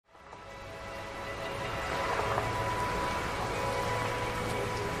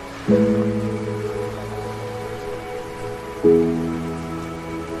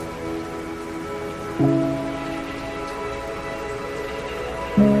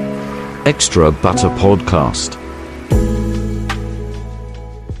Extra Butter Podcast.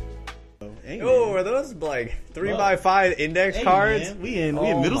 Oh, are those like 3x5 index cards? Man, we in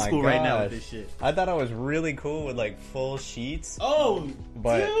middle school right now with this shit. I thought I was really cool with like full sheets. Oh,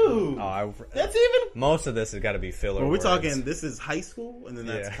 But dude, that's even. most of this has got to be filler. Well, we're words. talking. This is high school, and then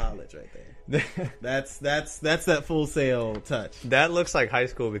that's Yeah. college right there. That's that Full Sail touch. That looks like high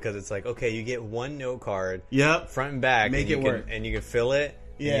school because it's like, okay, you get one note card, Yep. front and back, Make and you it can, work. and you can fill it.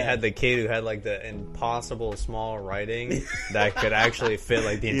 And Yeah. you had the kid who had like the impossible small writing that could actually fit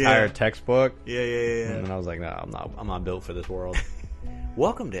like the entire textbook. Yeah. And then I was like, no, I'm not built for this world.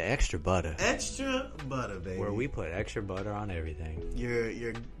 Welcome to Extra Butter, Extra butter, baby. where we put extra butter on everything.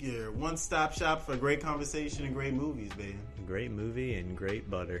 your one-stop shop for great conversation and great movies, baby. Great movie and great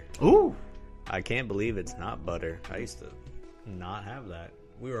butter. Ooh, I can't believe it's not butter. I used to not have that.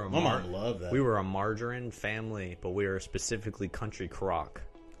 We were a my mom loved that. we were a margarine family, but we were specifically Country Crock.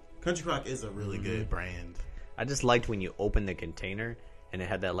 Country Crock is a really good brand. I just liked when you opened the container and it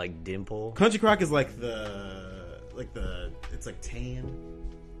had that like dimple. Country Crock is like it's like tan.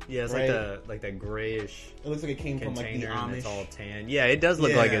 Yeah, it's Right. like that grayish It looks like it came from like the container and Amish. it's all tan. Yeah, it does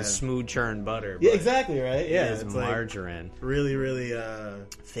look like Yeah. a smooth churned butter. Yeah, but exactly right. Yeah, it is it's margarine. like really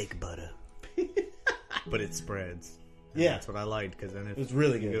Fake butter. But it spreads. Yeah. That's what I liked, because then if It's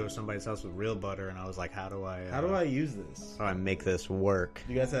really you good. go to somebody's house with real butter, and I was like, how do I use this? how do I make this work?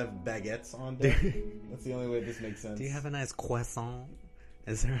 Do you guys have baguettes on deck? That's the only way this makes sense. Do you have a nice croissant?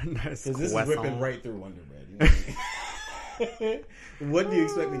 Is there a nice Because this croissant? is ripping right through Wonder Bread. What do you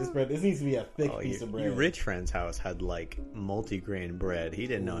expect me to spread? This needs to be a thick piece of bread. Your rich friend's house had like multi-grain bread. He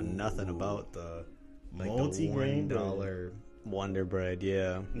didn't know nothing about the Multi-grain the $1 Wonder Bread.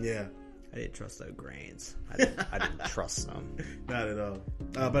 Yeah, Yeah, I didn't trust those grains. I didn't trust them. not at all.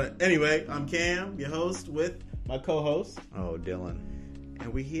 But anyway, I'm Cam, your host, with my co-host, Oh, Dylan.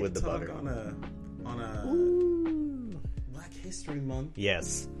 and we're here With to the talk butter. on a Ooh. Black History Month.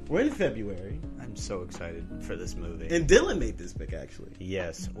 Yes, We're in February, I'm so excited for this movie. and Dylan made this pick actually.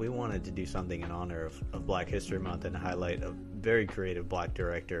 Yes, we wanted to do something in honor of Black History Month and highlight a very creative black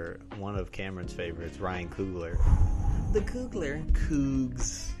director, one of Cameron's favorites, Ryan Coogler. The Coogler.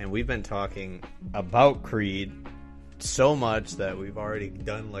 Cougs. And we've been talking about Creed so much that we've already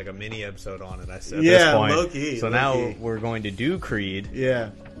done like a mini episode on it. At this Yeah, point. low-key, So low-key. now we're going to do Creed, Yeah.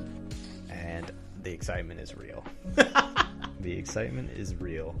 and the excitement is real. The excitement is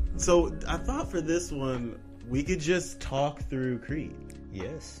real. So I thought for this one we could just talk through Creed.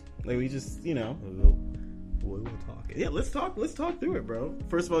 Yes, Like we just, we will talk it. Yeah, let's talk through it, bro.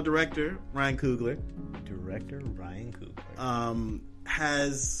 First of all, director Ryan Coogler Director Ryan Coogler.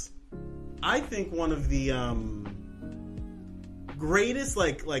 has, I think, one of the greatest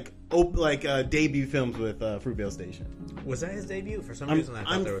debut films with Fruitvale Station. Was that his debut? For some I'm, reason, I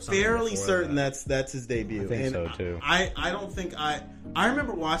thought I'm there was something fairly before certain that. that's his debut. I think and so, too. I don't think I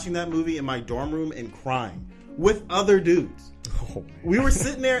remember watching that movie in my dorm room and crying with other dudes. Oh, man. We were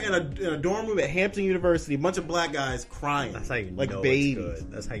sitting there in a dorm room at Hampton University, a bunch of black guys crying. That's how you like know babies. it's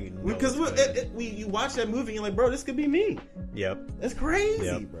good. That's how you know Because it's good. you watch that movie and you're like, bro, this could be me. Yep. That's crazy,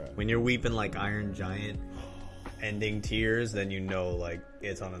 Yep. bro. When you're weeping like Iron Giant, ending tears, then you know like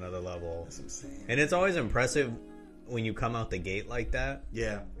it's on another level. That's what I'm saying. And it's always impressive when you come out the gate like that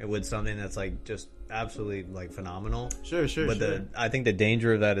Yeah. with something that's like just absolutely like phenomenal. Sure. But I think the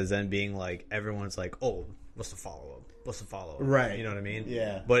danger of that is then being like everyone's like, oh, what's the follow up? What's the follow up? Right. You know what I mean?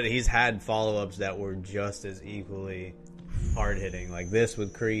 Yeah. But he's had follow ups that were just as equally hard hitting, like this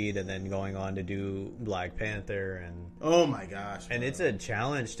with Creed, and then going on to do Black Panther, and Oh my gosh. it's a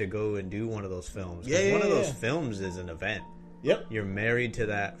challenge to go and do one of those films. 'Cause Yeah, one of yeah, those yeah. films is an event. Yep. You're married to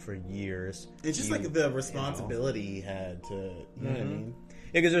that for years. It's just like the responsibility he had to, you know what I mean?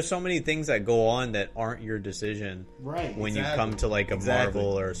 Because there's so many things that go on that aren't your decision. Right, When you exactly. come to like a Exactly.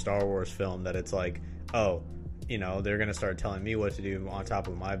 Marvel or a Star Wars film, that it's like, oh, you know, they're gonna start telling me what to do on top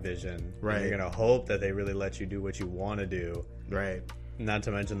of my vision. Right. And you're gonna hope that they really let you do what you want to do. Right. Not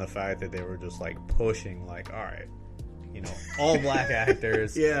to mention the fact that they were just like pushing, like, all right, you know, all black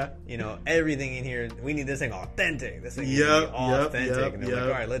actors. Yeah. You know, everything in here, we need this thing authentic. This thing needs to Yep, be yep, authentic. yep, and they're yep. like,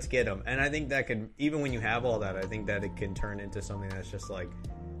 all right, let's get them. And I think that could, even when you have all that, I think that it can turn into something that's just like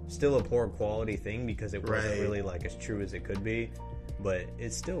still a poor quality thing because it wasn't Right. really like as true as it could be. but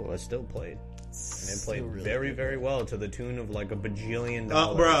it still played. And it played really very, good. very well to the tune of like $1 bajillion.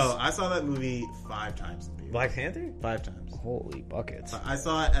 Bro, I saw that movie 5 times in theaters. Black Panther? 5 times. Holy buckets. I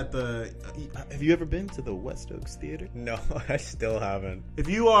saw it at the. Have you ever been to the West Oaks Theater? No, I still haven't. If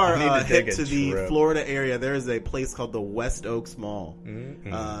you are I need to hip take a to the trip. Florida area, there is a place called the West Oaks Mall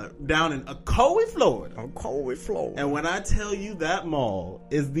Mm-hmm. down in Ocoee, Florida. I'm cold with flow. And when I tell you that mall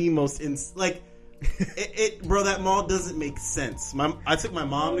is the most bro, that mall doesn't make sense. I took my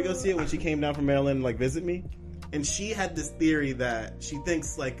mom to go see it when she came down from Maryland and like visit me, and she had this theory that she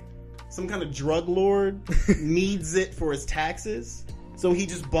thinks like some kind of drug lord needs it for his taxes, so he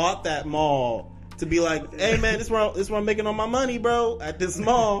just bought that mall to be like, hey man, this is where I'm making all my money, bro, at this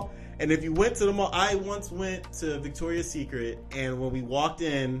mall. And if you went to the mall, I once went to Victoria's Secret, and when we walked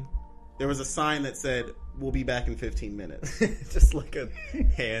in, there was a sign that said, "We'll be back in 15 minutes." Just like a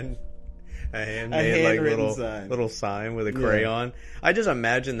handmade like handwritten little sign with a crayon. I just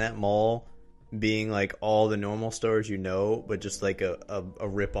imagine that mall being like all the normal stores, but just like a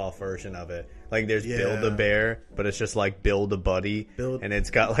rip-off version of it. Like there's Build-A-Bear, but it's just like Build-A-Buddy, and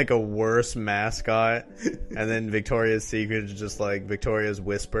it's got like a worse mascot. And then Victoria's Secret is just like Victoria's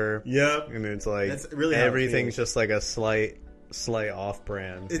Whisper. Yep. And it's like That's really how it everything's feels. just like a slight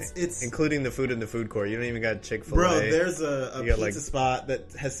off-brand. It's including the food in the food court. You don't even got Chick-fil-A. bro. There's a You pizza got, like- spot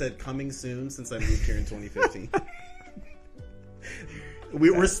that has said "coming soon" since I moved here in 2015.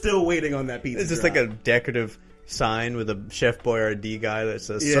 We're still waiting on that pizza. It's just drop. like a decorative sign with a Chef Boyardee guy that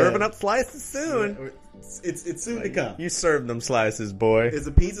says, Yeah. serving up slices soon. It's soon to come. You served them slices, boy. There's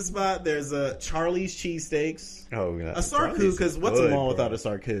a pizza spot. There's a Charlie's Cheesesteaks. Oh, yeah. A Sarku, because what's a mall without a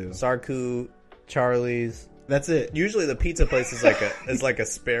Sarku? Sarku, Charlie's. That's it. Usually the pizza place is like a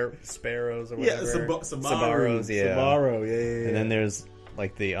Sparrows or Yeah, whatever. Sbarro's, yeah. Sbarro, yeah. And then there's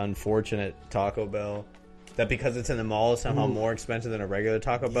like the unfortunate Taco Bell. That because it's in the mall is somehow more expensive than a regular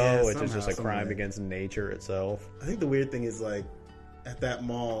Taco Bell, which is somehow, just a crime somewhere. against nature itself. I think the weird thing is like at that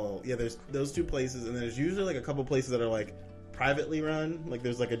mall, there's those 2 places, and there's usually like a couple places that are like privately run. Like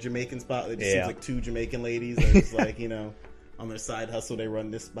there's like a Jamaican spot that just seems like 2 Jamaican ladies that just like on their side hustle they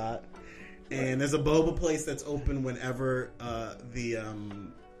run this spot. And there's a boba place that's open whenever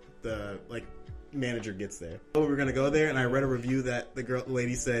the like manager gets there. So we were gonna go there, and I read a review that the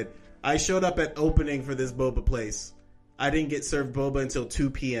lady said, "I showed up at opening for this boba place. I didn't get served boba until 2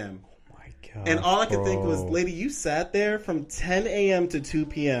 p.m. My God, And all I could think was, bro. lady, you sat there from 10 a.m. to 2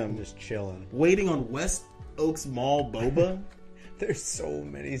 p.m. Just chilling. waiting on West Oaks Mall boba. There's so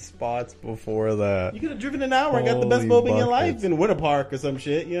many spots before that. You could have driven an hour and got the best Holy boba in your buckets. life in Winter Park or some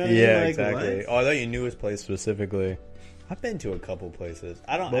shit. You know what I mean? Yeah, Like, exactly. what? Oh, I thought you knew his place specifically. I've been to a couple places.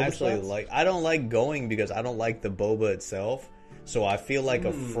 I don't Boba actually spots? I don't like going because I don't like the boba itself. So I feel like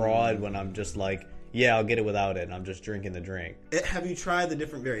a fraud when I'm just like, yeah, I'll get it without it, and I'm just drinking the drink. Have you tried the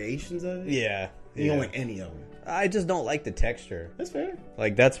different variations of it? Yeah. You don't like any of them. I just don't like the texture. That's fair.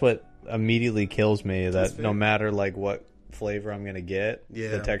 Like that's what immediately kills me. That's That fair. no matter like what flavor I'm gonna get, Yeah.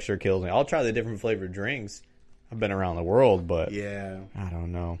 the texture kills me. I'll try the different flavored drinks. I've been around the world, but Yeah. I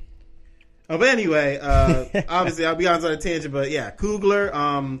don't know. Oh, but anyway, obviously I'll be on a tangent, but yeah,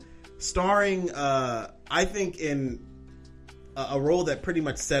 Coogler, starring, I think in a role that pretty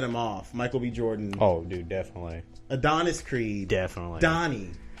much set him off. Michael B. Jordan, Oh, dude, definitely, Adonis Creed, definitely.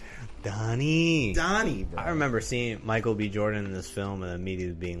 Donnie, bro. I remember seeing Michael B. Jordan in this film and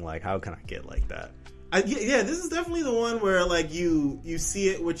immediately being like, "How can I get like that?" Yeah, this is definitely the one where like you see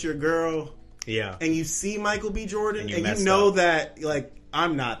it with your girl, Yeah, and you see Michael B. Jordan, And you and you messed know up. that like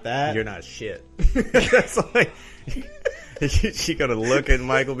I'm not that. you're not shit. That's like she gotta look at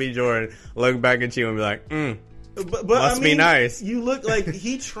Michael B. Jordan, look back at you, and be like, But Must be nice. You look like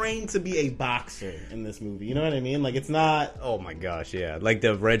he trained to be a boxer in this movie. You know what I mean? Like it's not. "Oh my gosh, yeah!" Like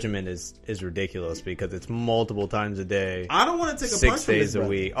the regimen is ridiculous because it's multiple times a day. I don't want to take a punch 6 from days this a brother.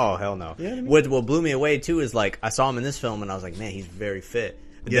 week. Oh hell no! You know what I mean? What blew me away too is like I saw him in this film and I was like, man, he's very fit.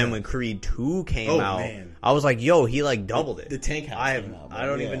 But Yeah. then when Creed 2 came Oh, out, man. I was like, yo, he like doubled it. The tank house I came out, bro. I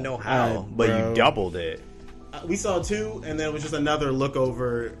don't Yeah. even know how, Right, but bro. you doubled it. We saw 2, and then it was just another look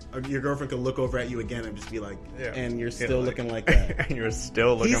over. Your girlfriend could look over at you again and just be like, and you're still looking like that. And you're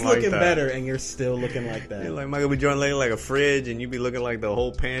still looking He's like looking that. better, and you're still looking like that. You're like Michael B. Jordan looking like a fridge, and you be looking like the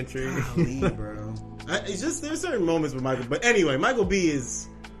whole pantry. Golly, bro. It's just there's certain moments with Michael, but anyway, Michael B is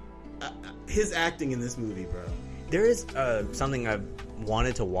his acting in this movie, bro. There is something I've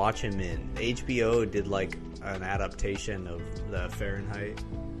wanted to watch him in. HBO did like an adaptation of the Fahrenheit.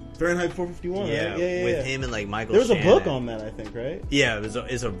 Fahrenheit 451. Yeah, right? Yeah. with him and like Michael. There was a Shannon. book on that, I think, right? Yeah,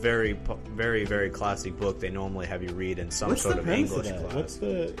 it's a very, very, very classic book. They normally have you read in some What's sort the of premise English of that? class. What's For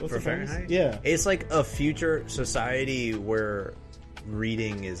the premise? Fahrenheit? Yeah. It's like a future society where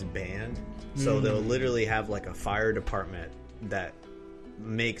reading is banned. So they'll literally have like a fire department that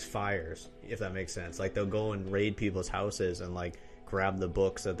makes fires, if that makes sense. Like they'll go and raid people's houses and like grab the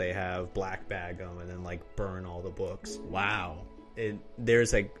books that they have, black bag them, and then like burn all the books. Wow.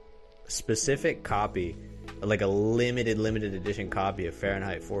 There's like specific copy, like a limited edition copy of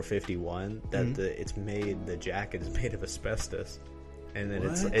Fahrenheit 451 that the jacket is made of asbestos, and then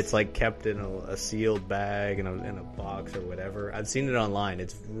it's like kept in a sealed bag in a box or whatever. I've seen it online.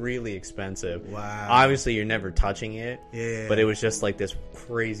 It's really expensive. Wow. Obviously you're never touching it. Yeah. But it was just like this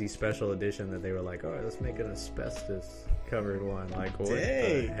crazy special edition that they were like, all right, let's make an asbestos covered one. Like, what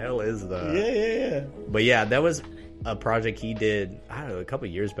the hell is that? Yeah. But yeah, that was a project he did, I don't know, a couple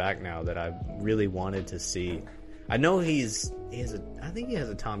years back now that I really wanted to see. I know I think he has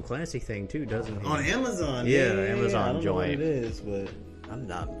a Tom Clancy thing too, doesn't he? On Amazon. Yeah, Amazon I don't joint. know what it is, but I'm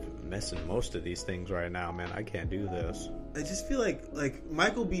not messing most of these things right now, man. I can't do this. I just feel like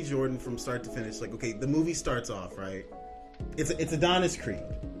Michael B. Jordan from start to finish. Like, okay, the movie starts off right. It's Adonis Creed.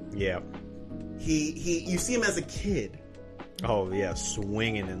 Yeah. You see him as a kid. Oh yeah,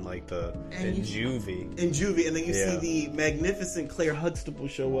 swinging in like in juvie, and then you see the magnificent Claire Huxtable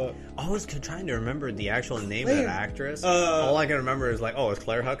show up. I was trying to remember the actual name of that actress. All I can remember is like, it's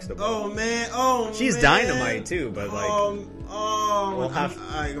Claire Huxtable. She's dynamite too, but like, I'm gonna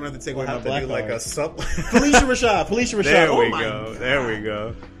have to take away my black like a sub. Felicia Rashad. There we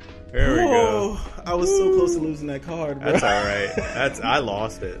go. There we go. I was so close to losing that card, bro. That's all right. I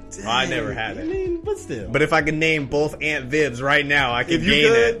lost it. Dang, I never had it. I mean, but still. But if I could name both Aunt Vivs right now, I could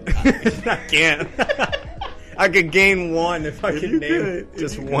gain it. I can't. I could gain one if I could name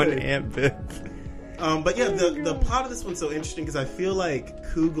just one Aunt Viv. But yeah, the plot of this one's so interesting because I feel like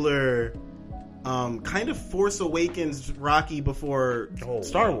Coogler kind of Force Awakens Rocky before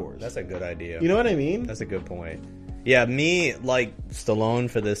Star Wars. That's a good idea. You know what I mean? That's a good point. Yeah, me, like, Stallone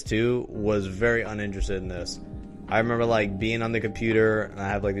for this, too, was very uninterested in this. I remember, like, being on the computer, and I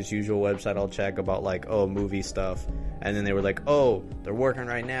have, like, this usual website I'll check about, like, movie stuff. And then they were like, they're working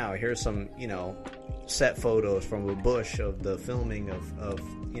right now. Here's some, set photos from a bush of the filming of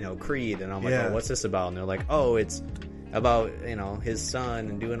Creed. And I'm like, what's this about? And they're like, it's about, his son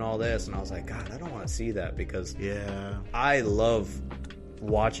and doing all this. And I was like, God, I don't want to see that because I love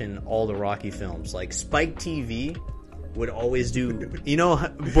watching all the Rocky films. Like, Spike TV would always do,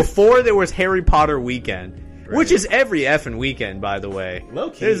 before there was Harry Potter weekend, which is every effing weekend, by the way.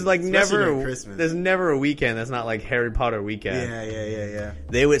 Low-key. There's like there's never a weekend that's not like Harry Potter weekend.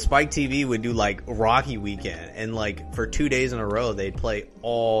 Yeah. Spike TV would do like Rocky weekend, and like for 2 days in a row they'd play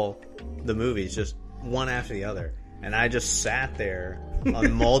all the movies just one after the other, and I just sat there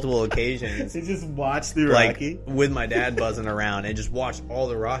on multiple occasions. You just watched the Rocky? Like, with my dad buzzing around and just watched all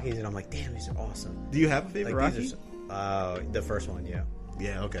the Rockies, and I'm like, damn, these are awesome. Do you have a favorite Rocky? The first one, yeah.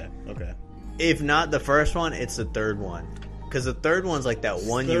 Yeah, okay. If not the first one, it's the third one. Because the third one's like that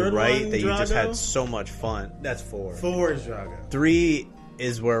one you write that you just had so much fun. That's 4. 4 is Drago. 3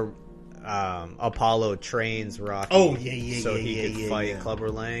 is where Apollo trains Rocky. Oh, yeah. So he could fight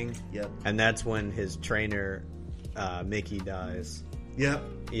Clubber Lang. Yep. And that's when his trainer, Mickey, dies. Yep.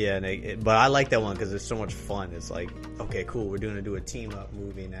 Yeah, but I like that one because it's so much fun. It's like, okay, cool, we're going to do a team-up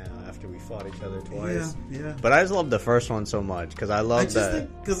movie now after we fought each other twice. Yeah. But I just love the first one so much because I love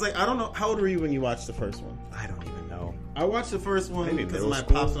that. Because, like, I don't know, how old were you when you watched the first one? I don't even know. I watched the first one because of my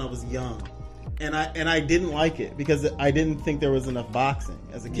school? pops when I was young. And I didn't like it because I didn't think there was enough boxing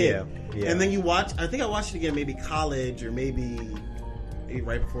as a kid. Yeah. And then I think I watched it again maybe college or maybe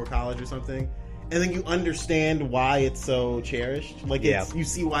right before college or something. And then you understand why it's so cherished. Like, you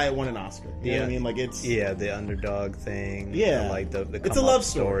see why it won an Oscar. You know what I mean? Like, it's... Yeah, the underdog thing. Yeah. Like, the it's a love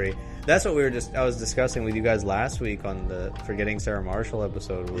story. That's what I was discussing with you guys last week on the Forgetting Sarah Marshall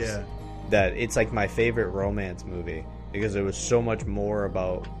episode. Was that it's, like, my favorite romance movie. Because it was so much more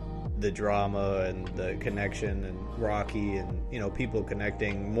about the drama and the connection and Rocky and, people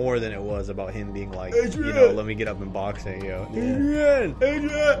connecting more than it was about him being like, Adrian! let me get up in boxing, Adrian!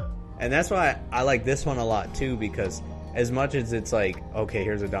 And that's why I like this one a lot too, because as much as it's like, okay,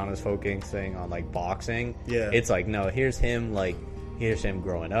 here's Adonis focusing on like boxing, it's like, no, here's him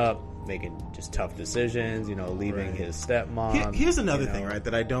growing up, making just tough decisions, leaving his stepmom. Here's another thing, right,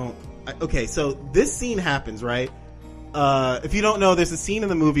 that I don't... Okay, so this scene happens, right? If you don't know, there's a scene in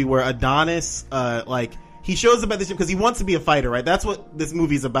the movie where Adonis, he shows up at this gym because he wants to be a fighter, right? That's what this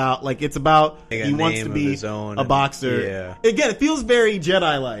movie's about. Like, it's about he wants to be a boxer. Yeah. Again, it feels very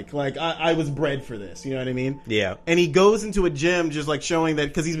Jedi-like. Like, I was bred for this. You know what I mean? Yeah. And he goes into a gym just, like, showing that...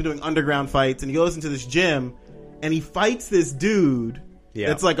 Because he's been doing underground fights. And he goes into this gym, and he fights this dude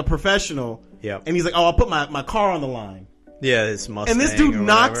that's, like, a professional. Yeah. And he's like, I'll put my car on the line. Yeah, his Mustang. And this dude or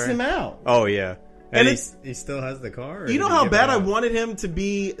knocks whatever. him out. Oh yeah, And he still has the car. Or You know did he how give bad it I up? wanted him to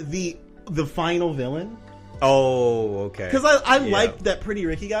be the final villain? Oh, okay. Because I Yeah. liked that Pretty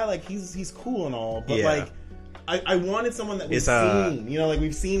Ricky guy. Like he's cool and all, but Yeah. like I wanted someone that we've It's, seen. You know, like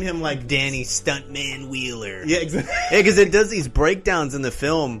we've seen him like Danny Stuntman Wheeler. yeah, exactly. Yeah, because it does these breakdowns in the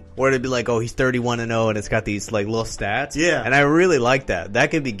film where it'd be like, oh, he's 31-0, and it's got these like little stats. Yeah. and I really like that.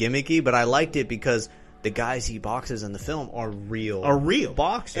 That could be gimmicky, but I liked it because the guys he boxes in the film are real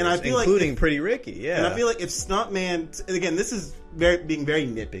boxers, And I feel like including if- Pretty Ricky. Yeah, And I feel like if Stuntman, and again, this is being very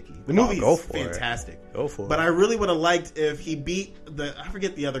nitpicky. The Oh, movie go is for it. fantastic. Go for it. But I really would have liked if he beat I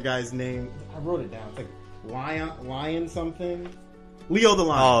forget the other guy's name. I wrote it down. It's like Lion something. Leo the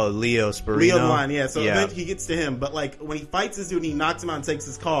Lion. oh, Leo Sparino. Leo the Lion, yeah. So then he gets to him, but like when he fights this dude and he knocks him out and takes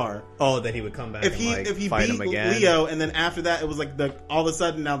his car. Oh, that he would come back. If he fight beat him again. Leo, and then after that it was like all of a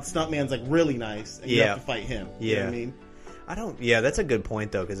sudden now the Stuntman's like really nice, and you Yeah. have to fight him. You know what I mean? I don't. Yeah, that's a good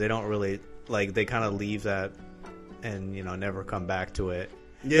point though, because they don't really like they kind of leave that and never come back to it.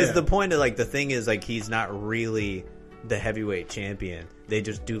 Yeah. Because the point of like the thing is like he's not really the heavyweight champion. They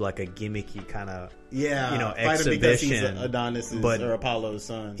just do like a gimmicky kind of Yeah, fight him because he's exhibition. Adonis's but- or Apollo's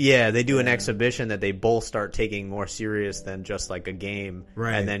son. Yeah, they do an exhibition that they both start taking more serious than just like a game.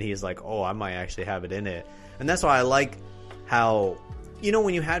 Right. And then he's like, oh, I might actually have it in it. And that's why I like how,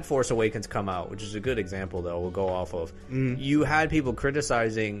 when you had Force Awakens come out, which is a good example though, we'll go off of, you had people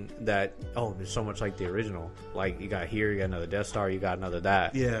criticizing that, oh, there's so much like the original. Like, you got here, you got another Death Star, you got another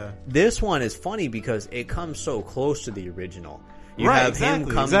that. Yeah. This one is funny because it comes so close to the original. You Right, have him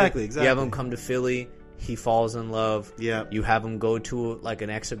exactly, come exactly, You exactly. have him come to Philly. He falls in love. Yep. You have him go to like an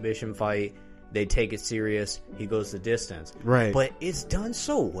exhibition fight. They take it serious. He goes the distance. Right. But it's done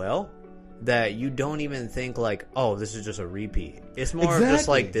so well that you don't even think like, oh, this is just a repeat. It's more of just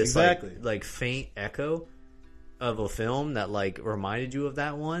like this like faint echo of a film that like reminded you of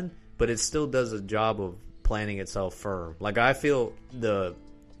that one, but it still does a job of planning itself firm. Like I feel the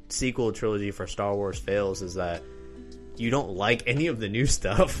sequel trilogy for Star Wars fails is that you don't like any of the new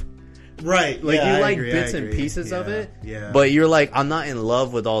stuff. Right. Like yeah, you I like agree, bits I and agree. pieces of Yeah, it. Yeah. But you're like, I'm not in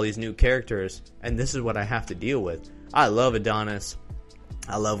love with all these new characters, and this is what I have to deal with. I love Adonis.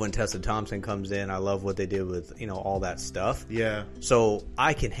 I love when Tessa Thompson comes in. I love what they did with, all that stuff. yeah. So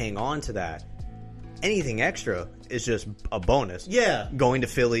I can hang on to that. Anything extra is just a bonus. Yeah. Going to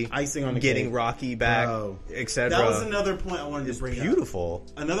Philly, Icing on the getting cake. Rocky back, Bro. etc. That was another point I wanted to bring up. Beautiful.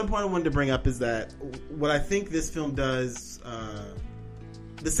 Another point I wanted to bring up is that what I think this film does,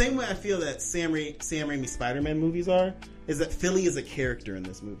 the same way I feel that Sam Raimi Spider-Man movies are, is that Philly is a character in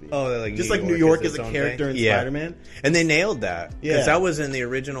this movie. Oh, like just New like New York York is is a its own character thing? in Yeah. Spider-Man. And they nailed that. Yeah. Because that was in the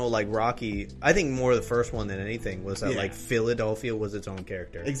original, like, Rocky. I think more the first one than anything was that, Yeah. like, Philadelphia was its own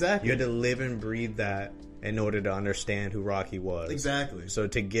character. Exactly. You had to live and breathe that in order to understand who Rocky was. Exactly. So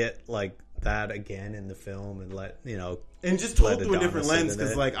to get, like, that again in the film and let, And just told Let through a different Adonis lens into because,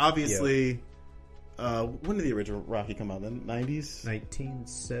 that. like, obviously, when did the original Rocky come out? The 90s?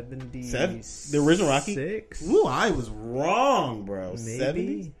 1976. The original Rocky? Ooh, I was wrong, bro. Maybe?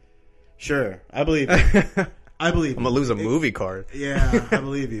 70s? Sure, I believe you. I believe I'm going to lose a movie card. Yeah, I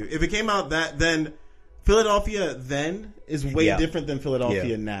believe you. If it came out then Philadelphia then is way Yeah. different than Philadelphia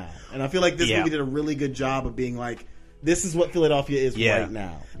Yeah. now. And I feel like this Yeah. movie did a really good job of being like, this is what Philadelphia is right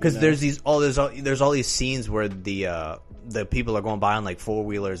now. Because you know? there's all these scenes where the people are going by on like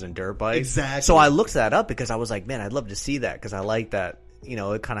 4-wheelers and dirt bikes. Exactly. So I looked that up because I was like, man, I'd love to see that because I like that.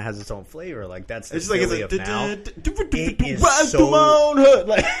 It kind of has its own flavor. Like that's the It's just like Philly of now. It is Ride so- through my own hood.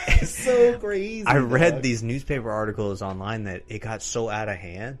 Like it's so crazy. I read dog. these newspaper articles online that it got so out of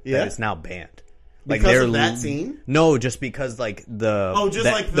hand Yeah? that it's now banned. Like Because they're of that scene? No, just because like the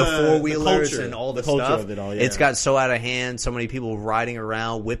like the the 4-wheelers culture. and all the culture stuff. of it all, yeah. It's got so out of hand. So many people riding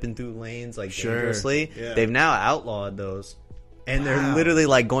around, whipping through lanes like Sure. dangerously. Yeah. They've now outlawed those, and they're Wow. literally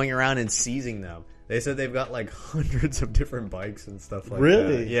like going around and seizing them. They said they've got like hundreds of different bikes and stuff like that.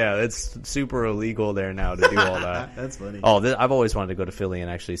 Really? Yeah, it's super illegal there now to do all that. That's funny. Oh, I've always wanted to go to Philly and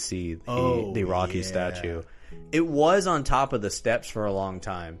actually see the Rocky yeah. statue. It was on top of the steps for a long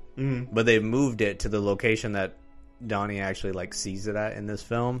time, but they've moved it to the location that Donnie actually like sees it at in this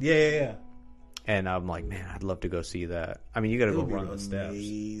film. Yeah. And I'm like, man, I'd love to go see that. I mean, you got to go would be run the steps.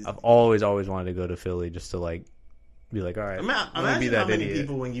 amazing. I've always wanted to go to Philly just to like be like, all right, I'm let me imagine be how that many idiot.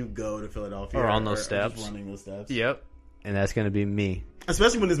 people when you go to Philadelphia Or on those just steps. running those steps. Yep, and that's gonna be me.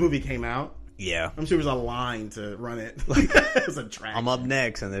 Especially when this movie came out. Yeah. I'm sure there was a line to run it. Like it was a track. I'm up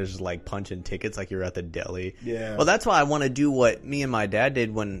next, and there's like punching tickets like you're at the deli. Yeah. Well, that's why I want to do what me and my dad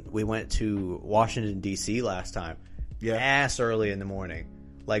did when we went to Washington, D.C. last time. Yeah. Ass early in the morning.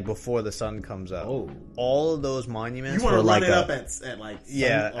 like before the sun comes up. Oh. All of those monuments You want were to like run it up at like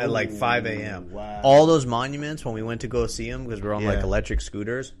at like 5 a.m. Wow. All those monuments when we went to go see them because we're on like Yeah. electric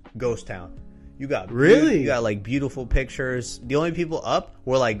scooters, ghost town. You got Really? you got like beautiful pictures. The only people up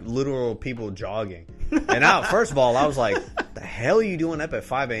were like literal people jogging. And now, first of all, I was like, "The hell are you doing up at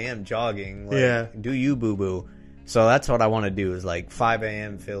 5 a.m. jogging? Like, Yeah. do you boo boo?" So that's what I want to do is like 5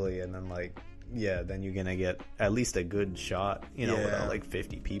 a.m. Philly, and then like then you're gonna get at least a good shot, without like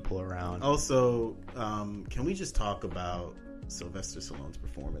 50 people around. Also, can we just talk about Sylvester Stallone's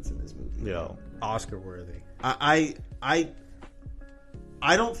performance in this movie? Yo, Oscar worthy.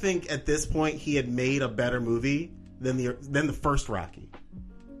 I don't think at this point he had made a better movie than the first Rocky.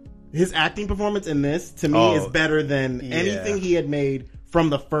 His acting performance in this, to me, is better than anything he had made from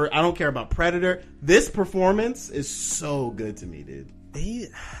the first. I don't care about Predator. This performance is so good to me, dude.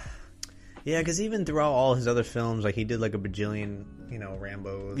 Because even throughout all his other films, like he did like a bajillion,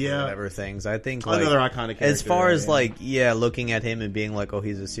 Rambo, whatever things. I think like another iconic character. As far as like looking at him and being like, oh,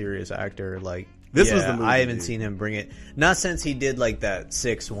 he's a serious actor, like. This was the movie, I haven't seen him bring it. Not since he did like that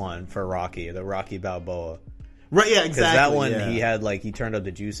 6-1 for Rocky, the Rocky Balboa. Right, yeah, exactly. Because that one he had like he turned up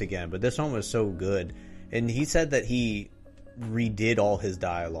the juice again, but this one was so good. And he said that he redid all his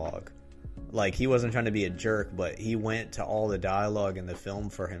dialogue. Like he wasn't trying to be a jerk, but he went to all the dialogue in the film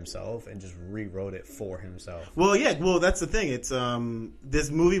for himself and just rewrote it for himself. Well, that's the thing. It's this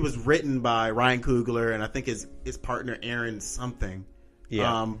movie was written by Ryan Coogler and I think his partner Aaron something.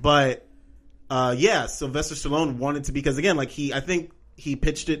 Yeah. Sylvester Stallone wanted to, because again, like I think he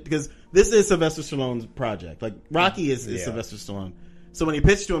pitched it because this is Sylvester Stallone's project. Like Rocky is Sylvester Stallone. So when he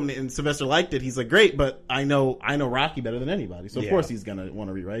pitched to him and Sylvester liked it, he's like, great, but I know Rocky better than anybody. So of course he's gonna want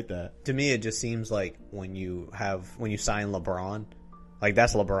to rewrite that. To me, it just seems like when you sign LeBron, like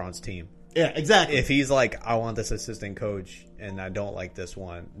that's LeBron's team. Yeah, exactly. If he's like, I want this assistant coach and I don't like this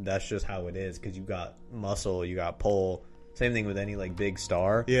one, that's just how it is because you got muscle, you got pull. Same thing with any like big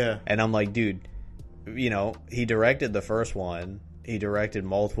star. Yeah. And I'm like, dude, he directed the first one. He directed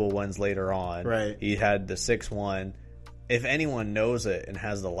multiple ones later on. Right. He had the 6-1. If anyone knows it and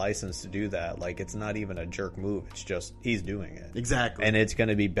has the license to do that, like it's not even a jerk move. It's just he's doing it. Exactly. And it's going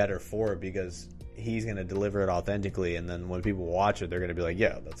to be better for it because he's going to deliver it authentically. And then when people watch it, they're going to be like,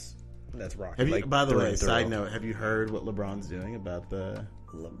 yeah, that's Rocky. By the way, side note, have you heard what LeBron's doing about the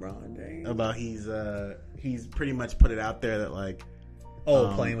LeBron James? About he's pretty much put it out there that like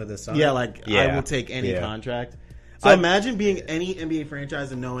playing with his son. Yeah, I will take any contract. So imagine being any NBA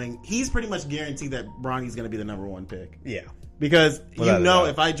franchise and knowing he's pretty much guaranteed that Bronny's going to be the number one pick. Yeah. Because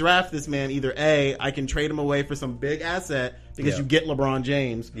if I draft this man, either A, I can trade him away for some big asset because you get LeBron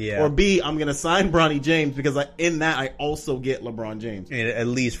James, or B, I'm going to sign Bronny James because in that I also get LeBron James. At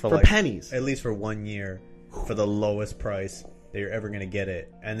least for like, pennies. At least for 1 year for the lowest price that you're ever going to get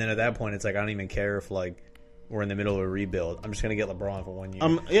it. And then at that point, it's like I don't even care if like we're in the middle of a rebuild. I'm just going to get LeBron for 1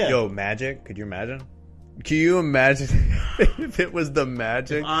 year. Yo, Magic, could you imagine? Can you imagine if it was the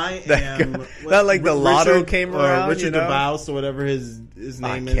Magic? That like the lotto came around, Richard DeVos or whatever his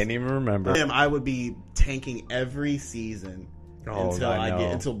name is. I can't even remember. I would be tanking every season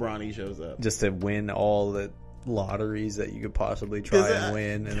until Bronny shows up, just to win all the lotteries that you could possibly try and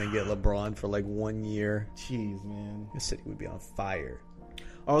win, and then get LeBron for like 1 year. Jeez, man, the city would be on fire.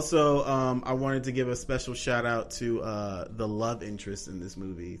 Also, I wanted to give a special shout out to the love interest in this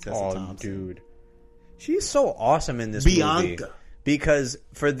movie, Tessa Thompson. Dude. She's so awesome in this movie. Bianca. Because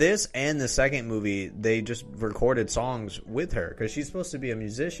for this and the second movie, they just recorded songs with her. Because she's supposed to be a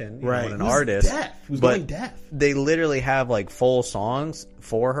musician, right? An artist. Who's going deaf. They literally have like full songs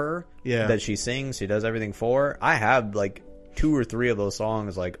for her that she sings. She does everything for. I have like 2 or 3 of those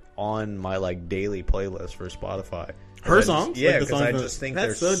songs like on my like daily playlist for Spotify. Her songs? Yeah, because I just think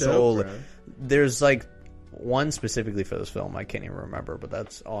they're so dope. There's like one specifically for this film I can't even remember, but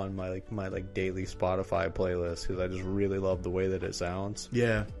that's on my daily Spotify playlist because I just really love the way that it sounds.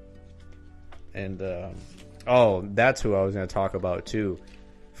 Yeah. And that's who I was going to talk about too.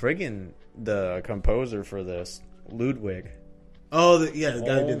 Friggin' the composer for this, Ludwig. Oh, the guy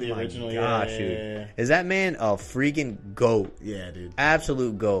who did the original. Gosh, dude. Is that man a freaking goat? Yeah, dude.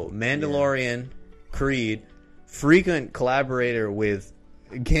 Absolute goat. Mandalorian, Creed, frequent collaborator with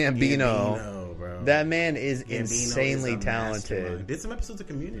Gambino, bro. That man is insanely talented. Did some episodes of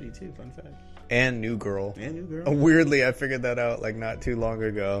Community too, fun fact. And New Girl. Weirdly, I figured that out like not too long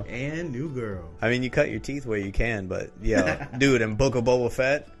ago. And New Girl. I mean, you cut your teeth where you can, but yeah. Dude, and Book of Boba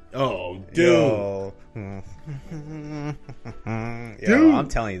Fett. Oh, dude. Yo, I'm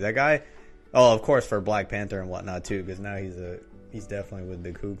telling you, that guy. Oh, of course, for Black Panther and whatnot too, because now he's a he's definitely with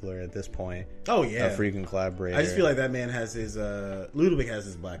the Coogler at this point. Oh yeah, a freaking collaborator. I just feel like that man has his Ludwig has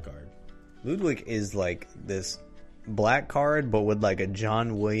his black card. Ludwig is like this black card, but with like a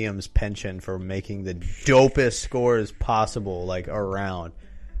John Williams penchant for making the dopest scores possible, like around.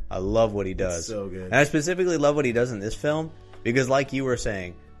 I love what he does. It's so good. And I specifically love what he does in this film because, like you were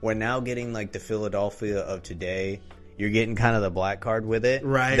saying, we're now getting like the Philadelphia of today. You're getting kind of the black card with it.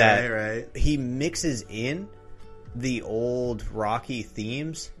 Right. He mixes in the old Rocky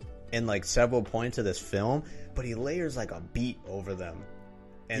themes in like several points of this film, but he layers like a beat over them.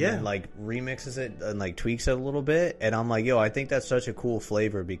 And then like remixes it and like tweaks it a little bit. And I'm like, yo, I think that's such a cool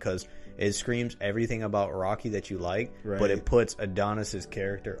flavor because it screams everything about Rocky that you like, but it puts Adonis's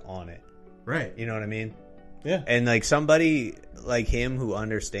character on it. Right. You know what I mean? Yeah. And like somebody like him who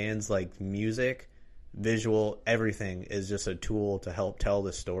understands like music, visual, everything is just a tool to help tell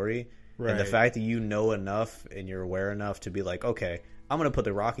the story. Right. And the fact that you know enough and you're aware enough to be like, okay, I'm going to put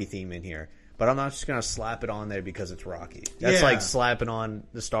the Rocky theme in here. But I'm not just going to slap it on there because it's Rocky. That's like slapping on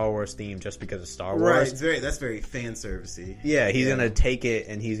the Star Wars theme just because it's Star Wars. Right, that's very fan servicey. Yeah, he's going to take it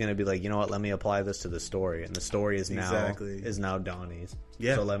and he's going to be like, you know what, let me apply this to the story. And the story is now Donnie's.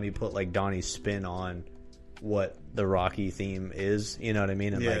 Yeah. So let me put like Donnie's spin on what the Rocky theme is, you know what I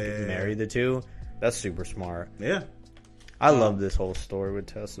mean? And marry the two. That's super smart. Yeah. I love this whole story with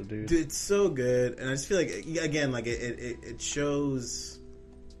Tessa, dude. It's so good. And I just feel like, again, like it shows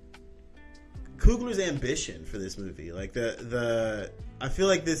Coogler's ambition for this movie. Like I feel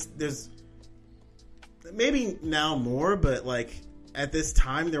like there's maybe now more, but like at this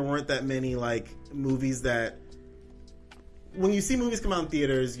time there weren't that many like movies that when you see movies come out in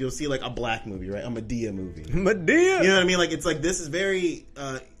theaters, you'll see like a black movie, right? A Madea movie. Madea! You know what I mean? Like it's like this is very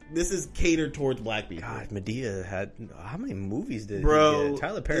this is catered towards black people. God, Madea had how many movies did Bro, he get?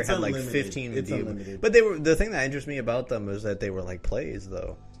 Tyler Perry had unlimited. Like 15 It's Madea. unlimited. But they were the thing that interests me about them was that they were like plays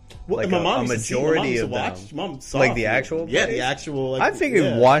though. Well, like my a mom majority of them. Mom saw like the actual plays? Yeah, the actual like, I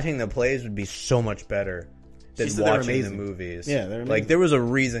figured watching the plays would be so much better than watching the movies. Yeah, they're amazing. Like there was a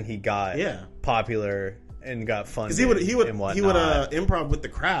reason he got Yeah. popular and got funded. Because he would whatnot. improv with the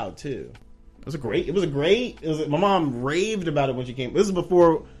crowd too. It was my mom raved about it when she came. This was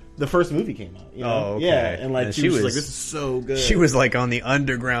before the first movie came out. You know? Oh, okay. Yeah, and like she was like, "This is so good." She was like on the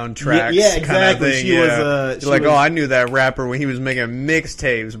underground tracks. Yeah, exactly. Kind of thing. She was like, I knew that rapper when he was making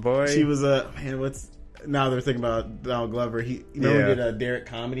mixtapes, boy. She was now they're thinking about Donald Glover. He did a Derek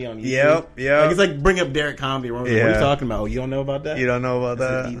Comedy on YouTube. Yep. Like, it's like bring up Derek Comedy. What are you talking about? Oh, you don't know about that? You don't know about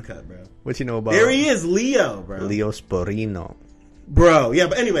That's that? a deep cut, bro. What you know about? There he is, Leo, bro. Leo Sporino. Bro, yeah,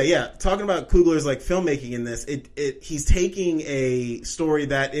 but anyway, talking about Coogler's like filmmaking in this, he's taking a story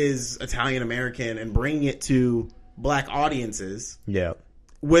that is Italian American and bringing it to black audiences. Yeah,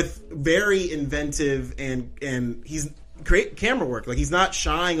 with very inventive and he's great camera work. Like he's not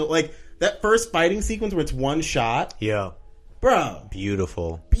shying. Like that first fighting sequence where it's one shot. Yeah, bro,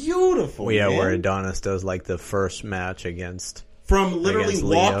 beautiful. Well, yeah, man. Where Adonis does like the first match from literally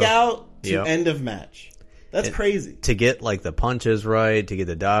walkout to end of match. That's crazy. To get like the punches right, to get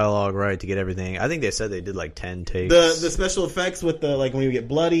the dialogue right, to get everything. I think they said they did like 10 takes. The special effects with the like when you get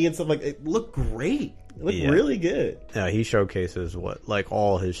bloody and stuff like it looked great. It looked really good. Yeah, he showcases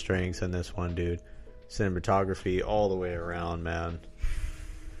all his strengths in this one, dude. Cinematography all the way around, man.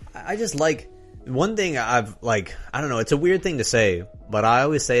 I just like one thing I've like I don't know, it's a weird thing to say, but I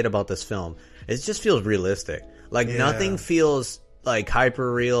always say it about this film. It just feels realistic. Like nothing feels like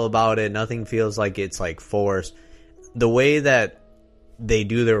hyper real about it. Nothing feels like it's like forced. The way that they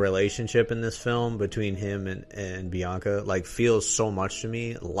do their relationship in this film between him and Bianca like feels so much to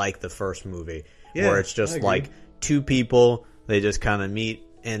me like the first movie, where it's just like two people, they just kind of meet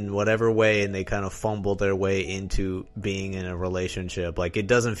in whatever way and they kind of fumble their way into being in a relationship. Like it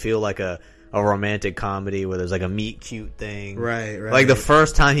doesn't feel like a romantic comedy where there's like a meet cute thing. Right. Like the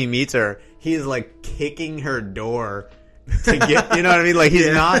first time he meets her, he's like kicking her door to get, you know what I mean? Like he's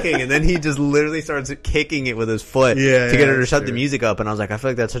knocking and then he just literally starts kicking it with his foot to get her to shut the music up. And I was like, I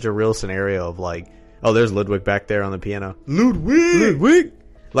feel like that's such a real scenario of like, oh, there's Ludwig back there on the piano. Ludwig!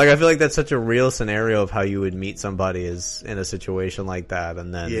 Like I feel like that's such a real scenario of how you would meet somebody is in a situation like that.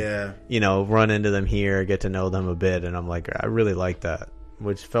 And then, run into them here, get to know them a bit. And I'm like, I really like that.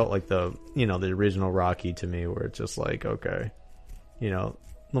 Which felt like the original Rocky to me where it's just like, okay,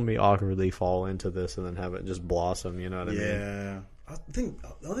 let me awkwardly fall into this and then have it just blossom, you know what I mean? Yeah. I think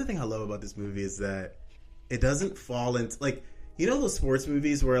the other thing I love about this movie is that it doesn't fall into, like, those sports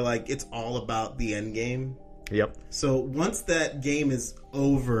movies where, like, it's all about the end game? Yep. So once that game is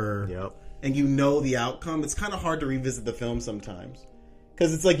over and you know the outcome, it's kind of hard to revisit the film sometimes.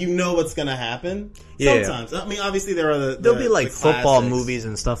 Because it's like, you know what's going to happen. Yeah. Sometimes. I mean, obviously there are there'll be like football classics. movies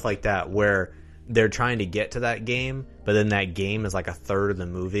and stuff like that where they're trying to get to that game, but then that game is like a third of the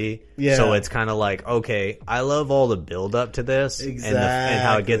movie. Yeah. So it's kind of like, okay, I love all the build up to this and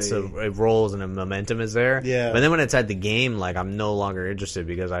how it gets it rolls and the momentum is there. Yeah. But then when it's at the game, like I'm no longer interested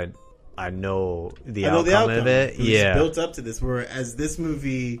because I know the outcome of it. It's built up to this. Whereas this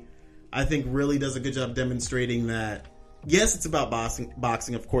movie, I think, really does a good job demonstrating that. Yes, it's about boxing.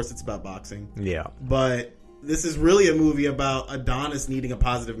 Of course, it's about boxing. Yeah. But this is really a movie about Adonis needing a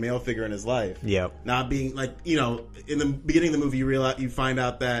positive male figure in his life. Yep. Not being like, in the beginning of the movie, you find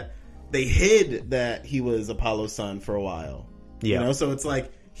out that they hid that he was Apollo's son for a while. Yeah. So it's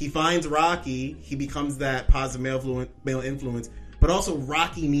like he finds Rocky, he becomes that positive male influence, but also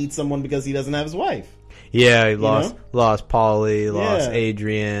Rocky needs someone because he doesn't have his wife. Yeah, he lost Paulie, lost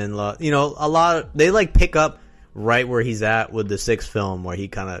Adrian, a lot they like pick up right where he's at with the sixth film where he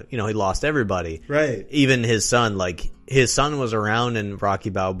kind of, he lost everybody. Right. Even his son, like, his son was around in Rocky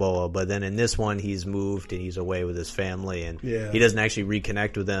Balboa, but then in this one he's moved and he's away with his family and he doesn't actually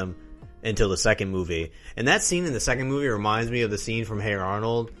reconnect with them until the second movie. And that scene in the second movie reminds me of the scene from Hey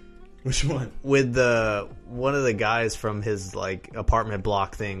Arnold. Which one? With one of the guys from his like apartment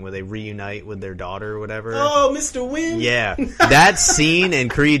block thing where they reunite with their daughter or whatever. Oh, Mr. Wynn. Yeah, that scene in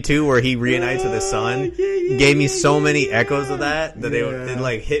Creed 2 where he reunites with his son gave me so many echoes of that it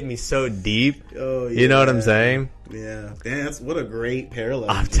like hit me so deep. Oh, yeah. You know what I'm saying? Yeah, damn, what a great parallel.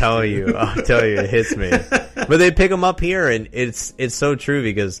 I'll tell you, it hits me. But they pick him up here, and it's so true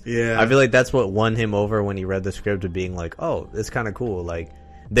because I feel like that's what won him over when he read the script of being like, oh, it's kind of cool, like.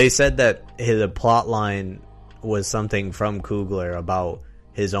 They said that the plot line was something from Coogler about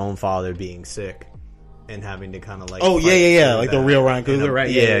his own father being sick and having to kind of like... Oh, yeah. Like the real Ryan Coogler, right?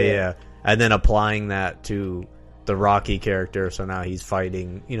 Yeah. And then applying that to the Rocky character, so now he's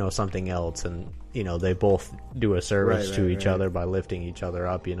fighting, something else. And, they both do a service to each other by lifting each other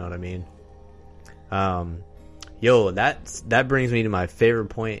up, you know what I mean? That brings me to my favorite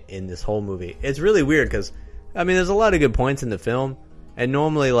point in this whole movie. It's really weird because, there's a lot of good points in the film. And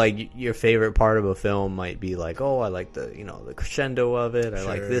normally, like, your favorite part of a film might be like, oh, I like the, the crescendo of it. I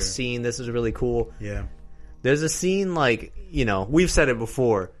like this scene. This is really cool. Yeah. There's a scene like, we've said it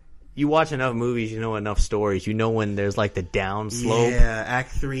before. You watch enough movies, you know enough stories. You know when there's like the down slope. Yeah,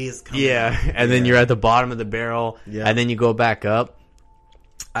 Act 3 is coming. Yeah, and then you're at the bottom of the barrel. Yeah. And then you go back up.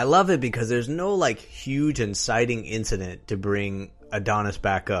 I love it because there's no like huge inciting incident to bring Adonis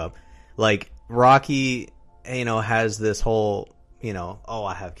back up. Like, Rocky, has this whole...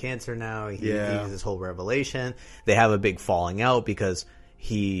 I have cancer now. He has this whole revelation. They have a big falling out because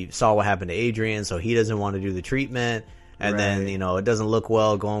he saw what happened to Adrian, so he doesn't want to do the treatment. And then, it doesn't look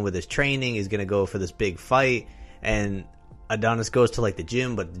well going with his training. He's going to go for this big fight. And Adonis goes to, like, the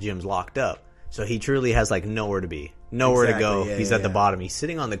gym, but the gym's locked up. So he truly has, like, nowhere to be. Nowhere to go. Yeah, he's at the bottom. He's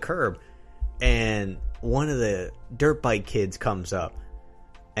sitting on the curb. And one of the dirt bike kids comes up.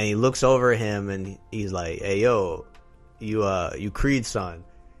 And he looks over at him, and he's like, hey, yo... You Creed's son.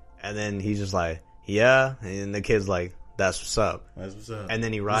 And then he's just like, yeah. And the kid's like, that's what's up. And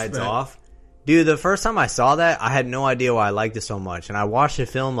then he rides off. Dude, the first time I saw that, I had no idea why I liked it so much. And I watched the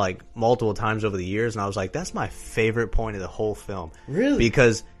film like multiple times over the years, and I was like, that's my favorite point of the whole film. Really?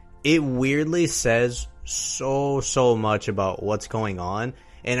 Because it weirdly says so much about what's going on.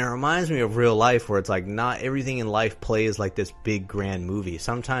 And it reminds me of real life where it's like not everything in life plays like this big grand movie.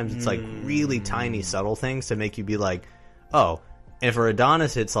 Sometimes it's like really tiny subtle things to make you be like, oh, and for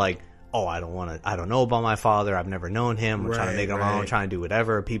Adonis, it's like, oh, I don't know about my father. I've never known him. I'm trying to make it my own, trying to do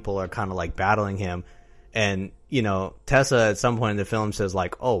whatever. People are kind of like battling him. And, Tessa at some point in the film says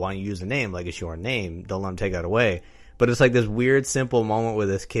like, oh, why don't you use a name? Like, it's your name. Don't let him take that away. But it's like this weird, simple moment with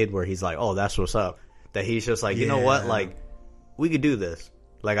this kid where he's like, oh, that's what's up. That he's just like, you know what? Like, we could do this.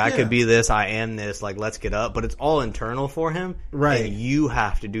 Like, I could be this. I am this. Like, let's get up. But it's all internal for him. Right. And you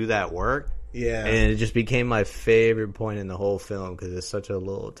have to do that work. Yeah. And it just became my favorite point in the whole film because it's such a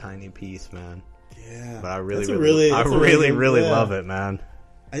little tiny piece, man. Yeah. But I really love it, man.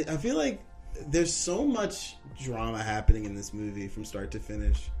 I feel like there's so much drama happening in this movie from start to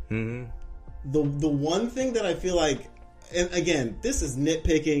finish. Mm-hmm. The one thing that I feel like, and again, this is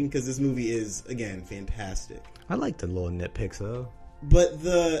nitpicking because this movie is, again, fantastic. I like the little nitpicks, though.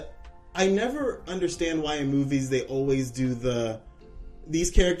 But I never understand why in movies they always do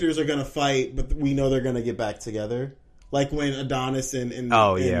these characters are going to fight, but we know they're going to get back together. Like when Adonis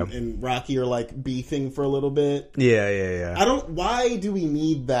and Rocky are like beefing for a little bit. Yeah. Why do we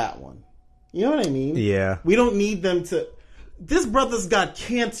need that one? You know what I mean? Yeah. We don't need them to. This brother's got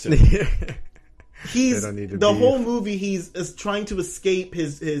cancer. he's don't need to the beef. whole movie. He's is trying to escape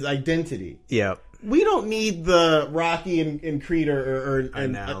his identity. Yeah. We don't need the Rocky and Creed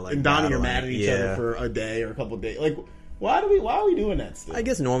and Donnie are mad at each other for a day or a couple of days. Like, why are we doing that still? I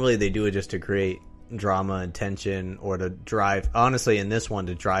guess normally they do it just to create drama and tension, or to drive. Honestly, in this one,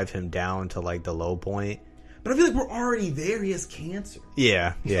 to drive him down to like the low point. But I feel like we're already there. He has cancer.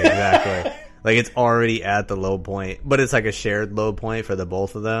 Yeah, exactly. Like, it's already at the low point, but it's like a shared low point for the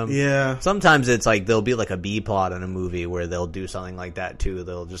both of them. Yeah. Sometimes it's like there'll be like a B plot in a movie where they'll do something like that too.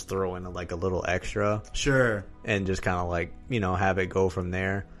 They'll just throw in like a little extra. Sure. And just kind of like, have it go from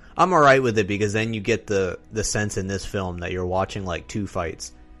there. I'm alright with it because then you get the sense in this film that you're watching like two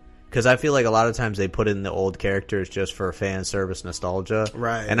fights. Because I feel like a lot of times they put in the old characters just for fan service nostalgia.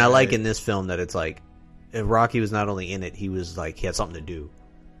 Right. And I like in this film that it's like, if Rocky was not only in it, he had something to do.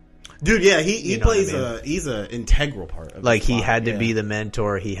 Dude, yeah, he plays he's an integral part of like, the plot. He had to be the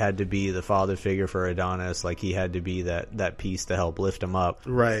mentor, he had to be the father figure for Adonis, like, he had to be that piece to help lift him up.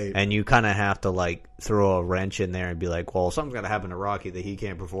 Right. And you kind of have to, like, throw a wrench in there and be like, well, something's got to happen to Rocky that he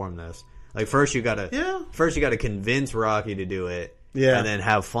can't perform this. Like, first you got to convince Rocky to do it. Yeah. And then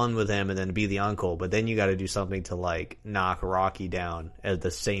have fun with him and then be the uncle. But then you got to do something to, like, knock Rocky down at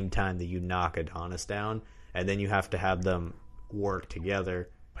the same time that you knock Adonis down. And then you have to have them work together.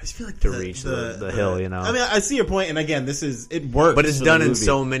 I just feel like to reach the hill, I mean, I see your point, and again, it works. But it's done in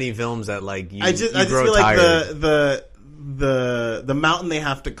so many films that, like, you I just grow feel tired. Like the mountain they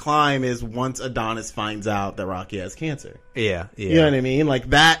have to climb is once Adonis finds out that Rocky has cancer. Yeah. You know what I mean? Like,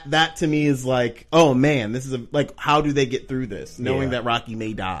 that to me is like, oh man, this is like, how do they get through this, knowing that Rocky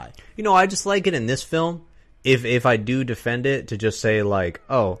may die? I just like it in this film. If I do defend it, to just say like,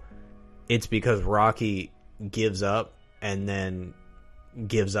 oh, it's because Rocky gives up and then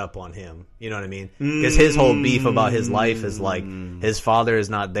gives up on him. You know what I mean? Because his whole beef about his life is like, his father is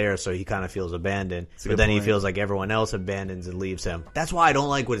not there, so he kind of feels abandoned. But then he feels like everyone else abandons and leaves him. That's why I don't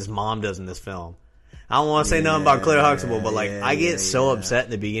like what his mom does in this film. I don't want to say nothing about Claire Huxtable, but like, I get so upset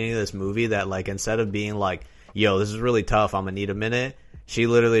in the beginning of this movie that, like, instead of being like, yo, this is really tough, I'm gonna need a minute, she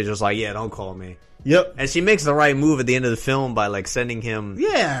literally is just like, yeah, don't call me. Yep. And she makes the right move at the end of the film by, like, sending him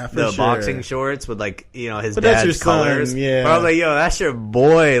the boxing shorts with, like, his dad's colors. Yeah. But I was like, yo, that's your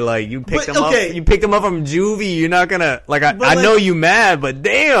boy. Like, you picked him up. You picked him up from juvie. You're not gonna, like, I know you mad, but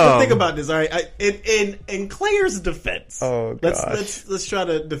damn. But think about this, all right? In Claire's defense. Oh, gosh. Let's try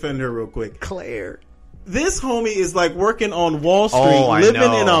to defend her real quick. Claire. This homie is, like, working on Wall Street, living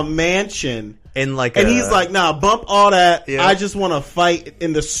in a mansion. And he's like, nah, bump all that. Yeah. I just want to fight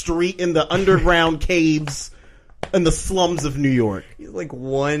in the street, in the underground caves, in the slums of New York. He's like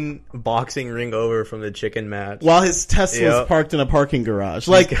one boxing ring over from the chicken match. While his Tesla's parked in a parking garage.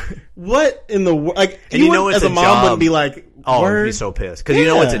 Like, what in the world? Like, and as a mom wouldn't be like, oh, I'd be so pissed. Because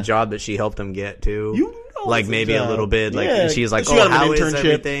it's a job that she helped him get to. Like, maybe a little bit. Like, and she's like, oh, how is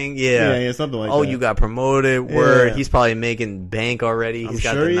everything? Yeah, something like that. Oh, you got promoted. Word. He's probably making bank already. He's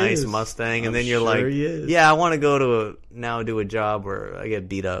got the nice Mustang. And then you're like, yeah, I want to go to do a job where I get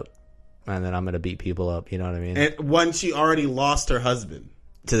beat up. And then I'm going to beat people up. You know what I mean? And when she already lost her husband.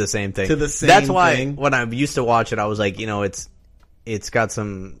 To the same thing. That's why when I used to watch it, I was like, it's got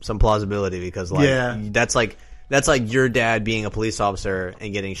some plausibility because, like, that's like your dad being a police officer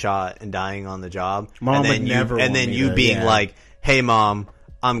and getting shot and dying on the job. Mom and then you being like, hey, Mom,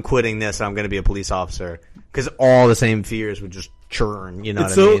 I'm quitting this and I'm going to be a police officer. Because all the same fears would just churn, you know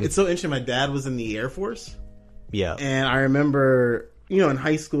what I mean? It's so interesting. My dad was in the Air Force. Yeah. And I remember, in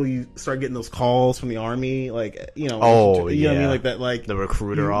high school, you start getting those calls from the Army, like, you know what I mean? Like that, like the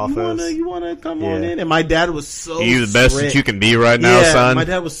recruiter office. You want to come on in? And my dad was so you the best that you can be right now, son. My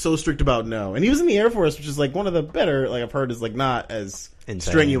dad was so strict about no. And he was in the Air Force, which is like one of the better, like I've heard is like not as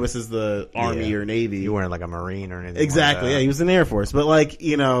strenuous as the Army or Navy. You weren't like a Marine or anything. Exactly. Like that. Yeah, he was in the Air Force. But like,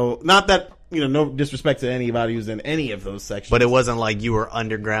 not that, no disrespect to anybody who's in any of those sections. But it wasn't like you were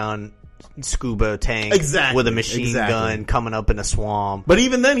underground scuba tank with a machine gun coming up in a swamp. But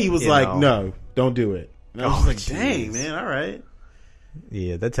even then he was like, no, don't do it. And I was like, dang, man, all right.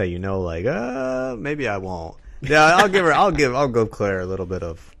 Yeah, that's how you know, like, maybe I won't. Yeah, I'll give Claire a little bit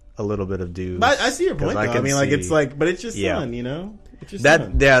of dues. But I see your point, though. I mean, like, it's like, but it's just fun, It's just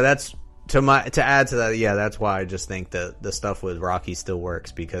fun. Yeah, that's to add to that. Yeah, that's why I just think that the stuff with Rocky still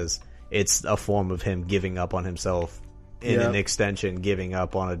works because it's a form of him giving up on himself. In an extension, giving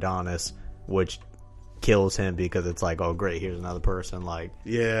up on Adonis, which kills him because it's like, oh great, here's another person, like,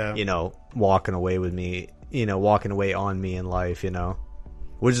 walking away with me, walking away on me in life,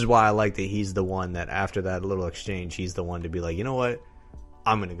 which is why I like that he's the one that after that little exchange, he's the one to be like, you know what,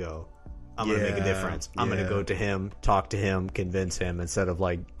 I'm gonna go, I'm gonna make a difference, I'm gonna go to him, talk to him, convince him, instead of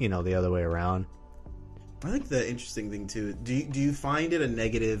like, the other way around. I think the interesting thing too. Do you find it a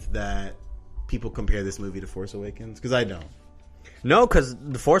negative that people compare this movie to Force Awakens? Because I don't. No, because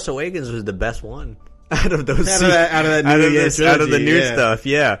The Force Awakens was the best one out of those. Out of the new stuff.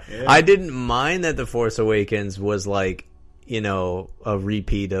 Yeah. I didn't mind that The Force Awakens was like, a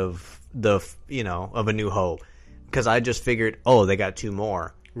repeat of of A New Hope, because I just figured, they got 2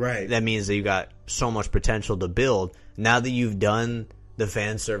 more. Right. That means that you got so much potential to build. Now that you've done the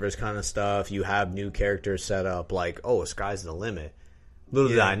fan service kind of stuff, you have new characters set up, like, sky's the limit. Little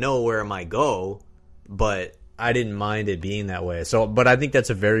did I know where it might go, but I didn't mind it being that way. So, but I think that's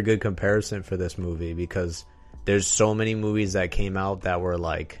a very good comparison for this movie, because there's so many movies that came out that were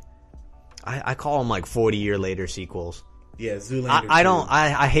like, I call them like 40-year later sequels. Yeah, Zoolander.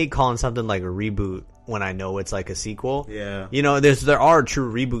 I hate calling something like a reboot when I know it's like a sequel. Yeah. There are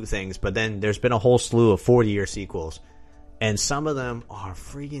true reboot things, but then there's been a whole slew of 40-year sequels. And some of them are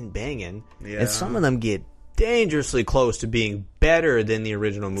freaking banging. Yeah. And some of them get dangerously close to being better than the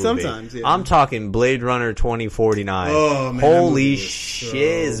original movie. Sometimes, yeah. I'm talking Blade Runner 2049. Oh, man. Holy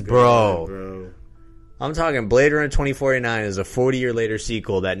shiz, so bro. I'm talking Blade Runner 2049 is a 40-year later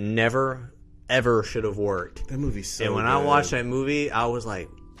sequel that never, ever should have worked. That movie's so And when good. I watched that movie, I was like,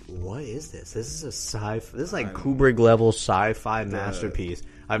 what is this? This is a sci-fi. This is like Kubrick-level sci-fi masterpiece.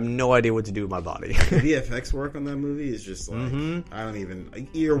 I have no idea what to do with my body. The VFX work on that movie is just like, I don't even...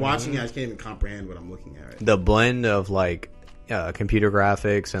 You're watching it, I just can't even comprehend what I'm looking at right now. The blend of like computer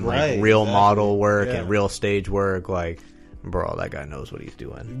graphics and like real model work and real stage work, like, bro, that guy knows what he's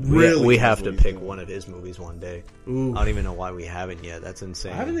doing. Really we have to pick one of his movies one day. Ooh. I don't even know why we haven't yet. That's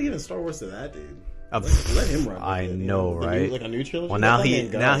insane. Why haven't they given Star Wars to that dude? Let him run. I know, right? Like a new trilogy. Well, now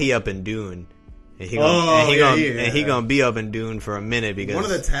he up in Dune. And he gonna be up in Dune for a minute, because one of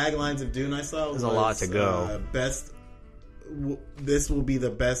the taglines of Dune I saw was a lot to go. This will be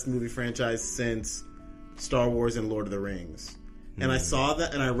the best movie franchise since Star Wars and Lord of the Rings. And I saw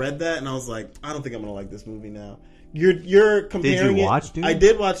that and I read that and I was like, I don't think I'm gonna like this movie now. You're comparing. Did you watch Dune? I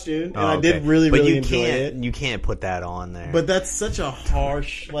did watch Dune, and I did really enjoy it. You can't put that on there. But that's such a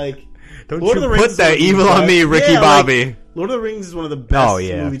harsh like. Don't Lord you put that evil on me, Ricky Bobby. Like, Lord of the Rings is one of the best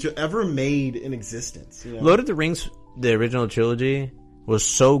movies ever made in existence. You know? Lord of the Rings, the original trilogy, was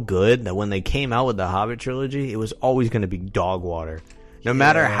so good that when they came out with the Hobbit trilogy, it was always going to be dog water. No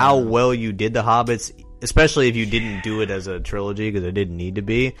matter how well you did the Hobbits, especially if you didn't do it as a trilogy, because it didn't need to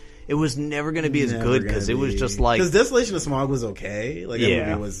be, it was never going to be as good, because it was just like... Because Desolation of Smaug was okay. Like, that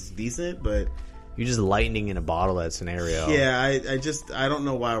movie was decent, but... You're just lightning in a bottle, that scenario. Yeah, I don't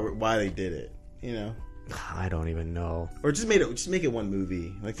know why they did it, you know? I don't even know. Or just make it one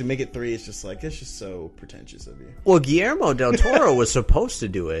movie. Like, to make it 3, it's just like, it's just so pretentious of you. Well, Guillermo del Toro was supposed to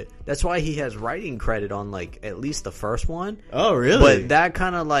do it. That's why he has writing credit on, like, at least the first one. Oh, really? But that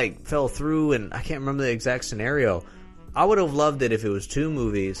kind of, like, fell through, and I can't remember the exact scenario. I would have loved it if it was 2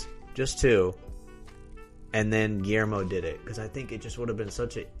 movies, just 2, and then Guillermo did it. Because I think it just would have been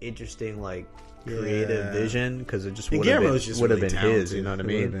such an interesting, like... creative vision, because it just would have been his, you know what I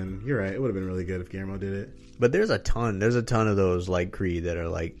mean? You're right, it would have been really good if Guillermo did it. But there's a ton of those like Creed that are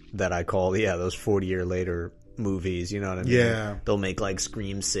like, that I call those 40-year later movies, you know what I mean? Yeah, they'll make like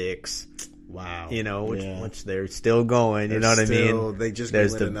Scream 6. Wow. You know, which they're still going, you know what I mean? They just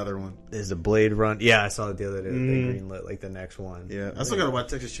greenlit another one. There's the Blade Run. Yeah, I saw it the other day. They greenlit like the next one. Yeah, I still gotta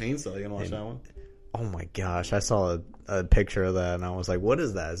watch Texas Chainsaw. You gonna watch that one? Oh my gosh, I saw a picture of that and I was like, what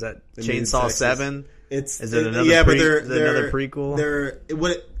is that? Is that Chainsaw 7? Is it another another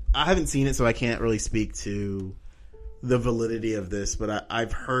prequel? I haven't seen it, so I can't really speak to the validity of this, but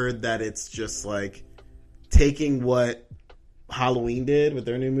I've heard that it's just like taking what Halloween did with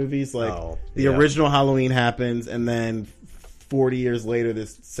their new movies. Like the original Halloween happens, and then 40 years later,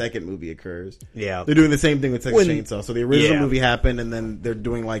 this second movie occurs. Yeah, they're doing the same thing with Texas Chainsaw. So the original movie happened, and then they're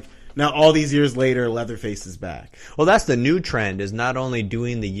doing like, now all these years later, Leatherface is back. Well, that's the new trend, is not only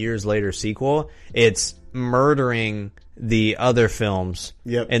doing the years later sequel, it's murdering the other films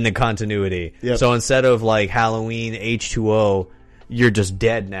in the continuity. So instead of like Halloween H2O, you're just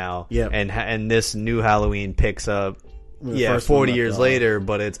dead now. And this new Halloween picks up 40 years later,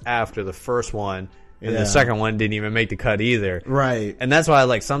 but it's after the first one. And the second one didn't even make the cut either. Right. And that's why,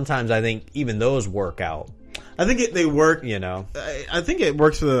 like, sometimes I think even those work out. I think they work. You know, I think it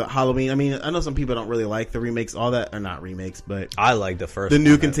works for the Halloween. I mean, I know some people don't really like the remakes, all that, or not remakes, but I like the first, the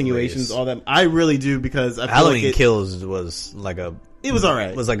new continuations, all that. I really do, because I feel Halloween like Kills was like it was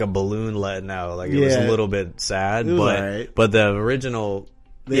alright. It was like a balloon letting out. Like, it was a little bit sad, but the original,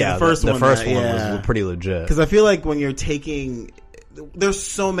 the first one was pretty legit. Because I feel like when you're taking, there's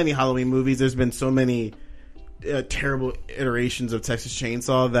so many Halloween movies. There's been so many terrible iterations of Texas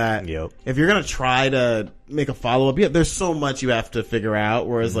Chainsaw that Yep. if you're gonna try to make a follow up, there's so much you have to figure out.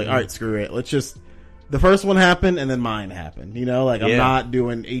 Whereas like, all right, screw it, let's just the first one happened and then mine happened. You know, like I'm not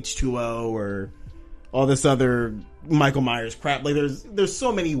doing H2O or all this other Michael Myers crap. Like there's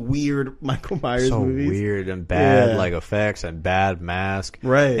so many weird Michael Myers movies, weird and bad like effects and bad mask,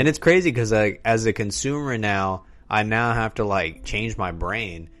 right? And it's crazy because like as a consumer now, I now have to like change my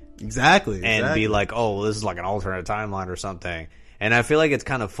brain. Exactly. And be like, oh, well, this is like an alternate timeline or something. And I feel like it's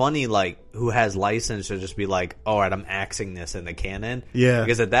kind of funny, like, who has license to just be like, all right, I'm axing this in the canon. Yeah.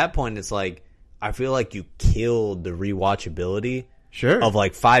 Because at that point, it's like, I feel like you killed the rewatchability of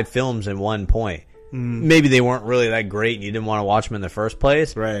like 5 films in one point. Maybe they weren't really that great and you didn't want to watch them in the first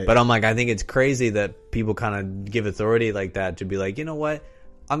place. Right. But I'm like, I think it's crazy that people kind of give authority like that to be like, you know what?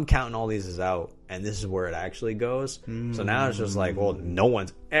 I'm counting all these as out, and this is where it actually goes. So now it's just like, well, no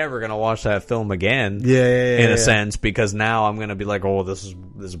one's ever gonna watch that film again. In a sense, because now I'm gonna be like, oh, this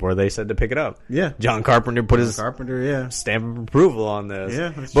is where they said to pick it up. Yeah, John Carpenter put his stamp of approval on this. Yeah,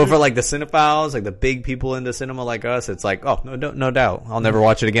 that's but true. for like the cinephiles, like the big people into cinema like us, it's like, oh, no doubt, I'll never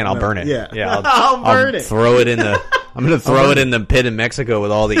watch it again. I'll burn it. Yeah, I'll burn it. Throw it in the. I'm gonna throw it in the pit in Mexico with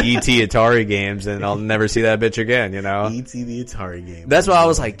all the ET Atari games, and I'll never see that bitch again. You know, ET the Atari game. That's why I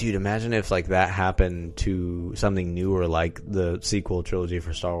was like, dude, imagine if like that happened to something newer, like the sequel trilogy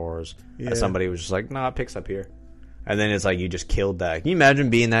for Star Wars. And somebody was just like, nah, it picks up here, and then it's like you just killed that. Can you imagine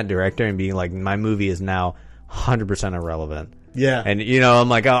being that director and being like, my movie is now 100% irrelevant? Yeah, and you know, I'm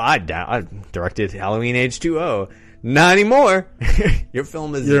like, oh, I directed Halloween H2O. Not anymore. Your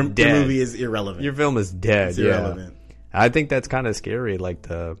film is dead. Your movie is irrelevant. Your film is dead. It's irrelevant. I think that's kind of scary. Like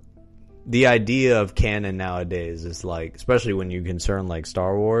the idea of canon nowadays is like, especially when you concern like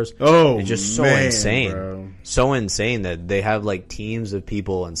Star Wars. Oh, it's just so insane, bro. So insane that they have like teams of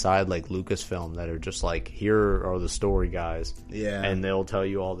people inside like Lucasfilm that are just like, here are the story guys. Yeah, and they'll tell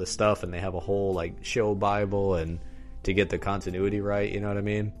you all this stuff, and they have a whole like show Bible and to get the continuity right. You know what I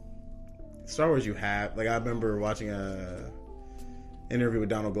mean? Star Wars, you have like I remember watching a interview with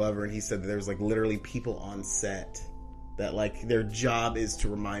Donald Glover, and he said that there was like literally people on set that like their job is to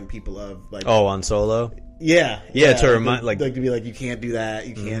remind people of like on Solo. Yeah, to remind like to be like, you can't do that,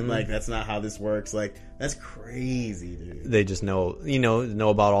 you can't like that's not how this works. Like that's crazy, dude. They just know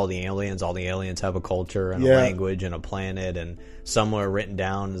about all the aliens. All the aliens have a culture and a language and a planet, and somewhere written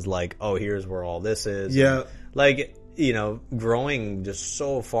down is like, oh, here's where all this is. Yeah, and, like, you know, growing just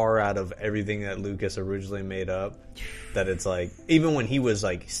so far out of everything that Lucas originally made up that it's like, even when he was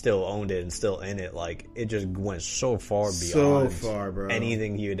like still owned it and still in it, like it just went so far beyond bro.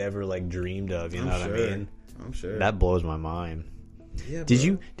 anything he had ever like dreamed of. You know what I mean? I'm sure that blows my mind. Yeah, did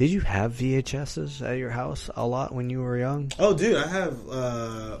you have VHSs at your house a lot when you were young? Oh, dude, I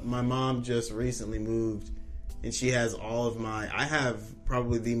have. My mom just recently moved, and she has all of I have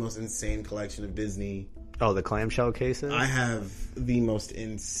probably the most insane collection of Disney. Oh, the clamshell cases? I have the most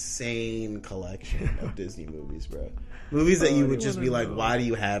insane collection of Disney movies, bro. Movies that you would just be like, why do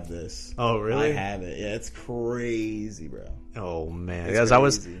you have this? Oh, really? I have it. Yeah, it's crazy, bro. Oh, man. Because I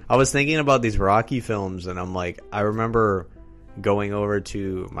was thinking about these Rocky films, and I'm like, I remember going over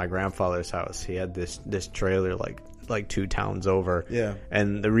to my grandfather's house. He had this trailer like 2 towns over. Yeah.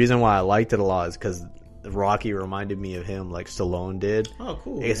 And the reason why I liked it a lot is because Rocky reminded me of him, like Stallone did. Oh,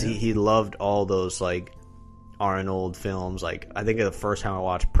 cool. Because he loved all those like Arnold films. Like I think the first time I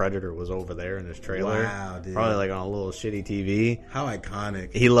watched Predator was over there in his trailer. Wow, dude. Probably like on a little shitty TV. How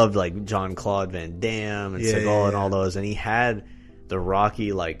iconic. He loved like Jean-Claude Van Damme and Seagal and all those, and he had the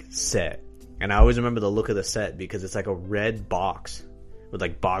Rocky like set. And I always remember the look of the set because it's like a red box with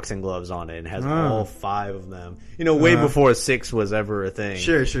like boxing gloves on it, and has all 5 of them. You know, way before 6 was ever a thing.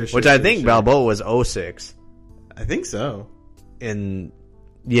 Sure. Which I think Balboa was 06. I think so. And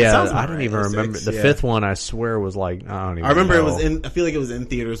yeah, I don't right, even remember the 5th one. I swear was like, I don't even. I remember know. it was I feel like it was in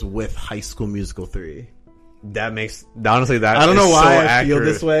theaters with High School Musical 3. That makes honestly that I don't know why so I feel accurate.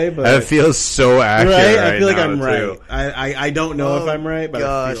 this way, but it feels so accurate. Right? I feel like now, I'm too. right. I don't know if I'm right, but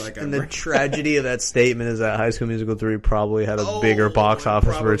gosh. I feel like I'm and the right. tragedy of that statement is that High School Musical 3 probably had a bigger box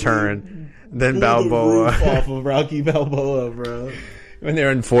office return than Balboa. The roof off of Rocky Balboa, bro. When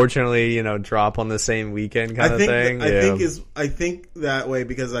they're unfortunately, drop on the same weekend kind of thing. I think that way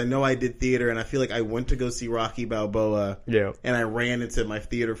because I know I did theater, and I feel like I went to go see Rocky Balboa. Yeah. And I ran into my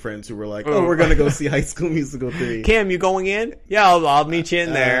theater friends who were like, "Oh, we're gonna go see High School Musical 3." Cam, you going in? Yeah, I'll meet you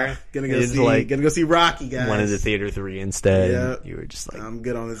in there. Gonna go see Rocky, guys. Wanted the theater 3 instead. Yeah. You were just like, I'm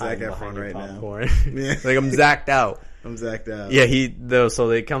good on the Zac Efron right now. Yeah. Like I'm zacked out. I'm zacked out. Yeah, so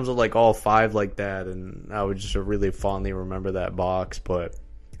it comes with like all 5 like that, and I would just really fondly remember that box. But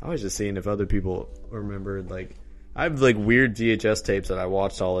I was just seeing if other people remembered, like, I have like weird VHS tapes that I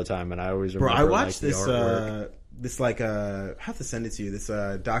watched all the time, and I always remember. Bro, I watched like, this. the artwork. This like I have to send it to you. This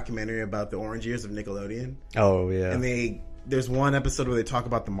documentary about the orange years of Nickelodeon. Oh yeah. And there's one episode where they talk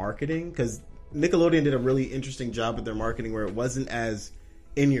about the marketing, because Nickelodeon did a really interesting job with their marketing, where it wasn't as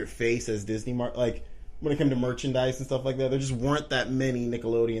in your face as Disney like when it came to merchandise and stuff like that. There just weren't that many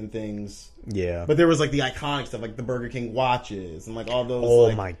Nickelodeon things. Yeah. But there was like the iconic stuff, like the Burger King watches and like all those. Oh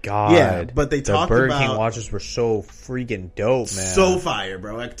like, my god. Yeah, but they talked Burger about King watches were so freaking dope, man. so fire,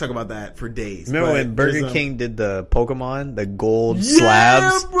 bro. I could talk about that for days. Remember But when Burger there's, King did the Pokemon, the gold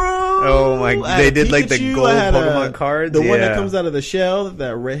slabs? bro. Oh my! I They had did like the Pikachu, gold I had Pokemon cards. The one that Yeah. comes out of the shell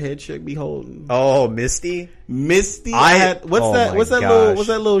that redhead chick be holding. Oh, Misty. Misty. I- I had what's oh that? my What's that gosh. little? What's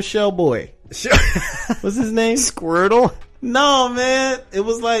that little shell boy? What's his name? Squirtle. No, man. It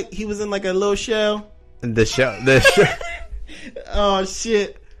was like he was in like a little shell. The show. Oh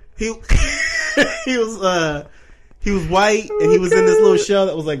shit. He he was white and he was in this little shell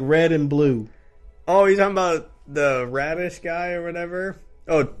that was like red and blue. Oh, you're talking about the radish guy or whatever?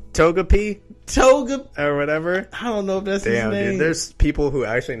 Oh, Togepi Toga. or whatever. I don't know if that's Damn, his name. dude. There's people who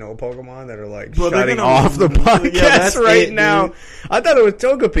actually know Pokemon that are like Bro, they're shutting gonna- off the Yeah, podcast that's right it, now. dude. I thought it was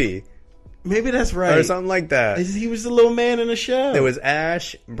Togepi Maybe that's right. or something like that. He was a little man in a shell. There was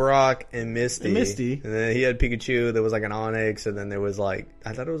Ash, Brock, and Misty. And then he had Pikachu. There was like an Onix, and then there was like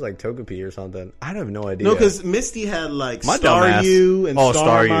I thought it was like Togepi or something. I have no idea. No, because Misty had like My dumbass- Staryu and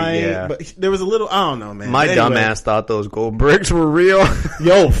Staryu, yeah. But there was a little. I don't know, man. my But anyway. dumbass thought those gold bricks were real.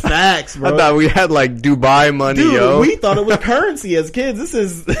 Yo, facts, bro. I thought we had like Dubai money, Dude, yo. we thought it was currency as kids. This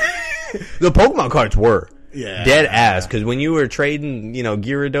is The Pokemon cards were. yeah, Dead ass, because when you were trading,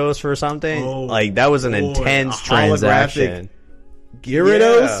 Gyarados for something, Oh, like that was an boy, intense a holographic transaction.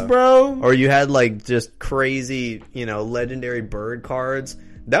 Gyarados, Yeah. bro. Or you had like just crazy, legendary bird cards.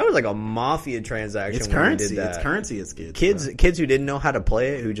 That was like a mafia transaction. It's when we currency. did that. It's currency as kids. Kids who didn't know how to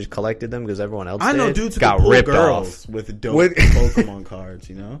play it, who just collected them because everyone else bro. I know did, dudes who got could pull ripped girls off. with dope With- Pokemon cards.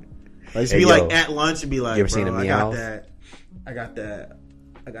 Like to Hey, be yo. like at lunch and be like, You ever bro, seen a I Meowth? got that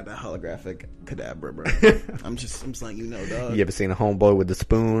holographic Kadabra, bro. I'm just letting you know, dog. You ever seen a homeboy with the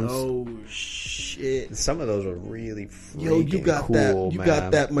spoons? Oh shit. Some of those were really freaking Yo, you got cool, that. You man.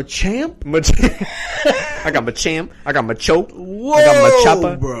 got that Machamp. I got my champ. I got my choke. Whoa, I got my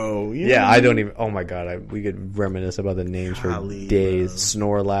chopper. bro. You Yeah, know? I don't even. Oh my god, we could reminisce about the names Golly, for days. bro.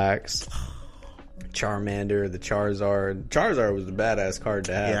 Snorlax, Charmander, the Charizard. Charizard was the badass card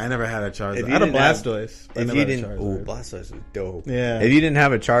to have. Yeah, I never had a Charizard. If I you had a didn't have- Blastoise. but I If never you had a didn't, Charizard. Blastoise is dope. Yeah. If you didn't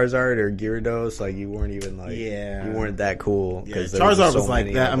have a Charizard or Gyarados, like you weren't even like, Yeah. you weren't that cool. Yeah, 'cause there was Charizard just so was like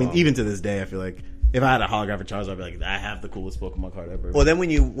many that. I of mean, them. even to this day, I feel like if I had a holographic Charizard, I'd be like, I have the coolest Pokemon card ever. Well, then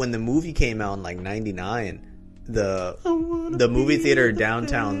when the movie came out in like '99, the movie theater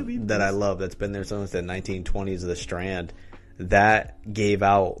downtown that I love, that's been there since the 1920s, the Strand, that gave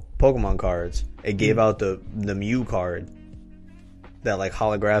out Pokemon cards. It gave out the Mew card, that like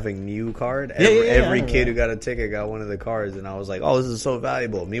holographic Mew card. Every I remember kid that. who got a ticket got one of the cards, and I was like, oh, this is so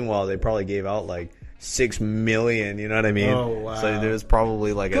valuable. Meanwhile, they probably gave out like 6 million. You know what I mean? Oh, wow. So there's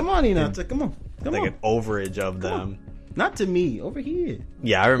probably like come on, Hinata. Come on. Come like on. an overage of them. Not to me. Over here.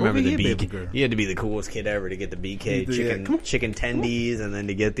 Yeah, I remember Over the here, baby BK. girl. You had to be the coolest kid ever to get the BK Yeah, come on. chicken tendies, and then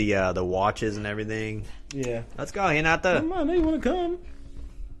to get the watches and everything. Yeah. Let's go, Hinata. Come on. Now you want to come.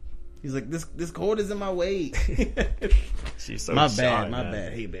 He's like, this cord is in my way. She's so my shy, bad. My man.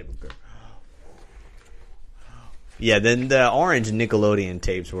 bad. Hey, baby girl. Yeah, then the orange Nickelodeon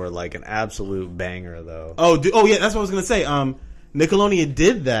tapes were like an absolute banger, though. Oh, yeah. That's what I was gonna say. Nickelodeon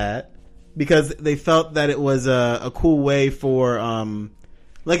did that because they felt that it was a cool way for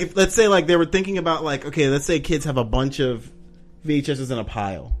like if let's say like they were thinking about like, okay, let's say kids have a bunch of VHSs in a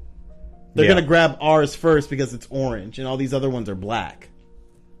pile. They're Yeah. gonna grab ours first because it's orange and all these other ones are black.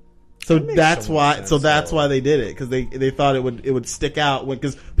 So makes that's so much why. sense, So that's though. why they did it because they thought it would stick out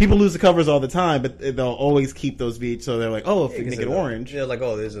because people lose the covers all the time, but they'll always keep those VHS. So they're like, oh, if they're gonna get orange, Yeah, like,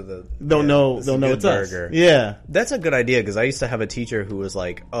 oh, these are the... they'll yeah, know this is they'll a know good it's us. burger. Yeah. That's a good idea, because I used to have a teacher who was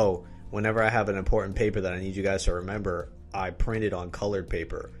like, oh, whenever I have an important paper that I need you guys to remember, I print it on colored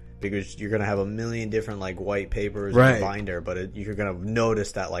paper. Because you're going to have a million different, like, white papers in Right. a binder, but you're going to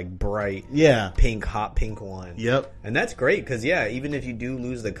notice that, like, bright Yeah. pink, hot pink one. Yep. And that's great, because, yeah, even if you do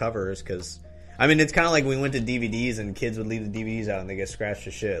lose the covers, because... I mean, it's kind of like we went to DVDs and kids would leave the DVDs out and they get scratched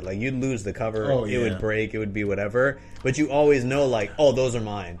to shit. Like, you'd lose the cover, Oh, it yeah. would break, it would be whatever. But you always know, like, oh, those are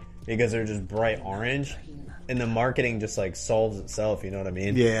mine. Because they're just bright orange. And the marketing just, like, solves itself, you know what I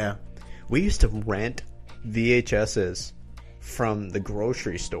mean? Yeah. We used to rent VHSs from the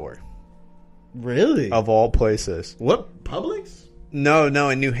grocery store, Really? of all places. What? Publix? No.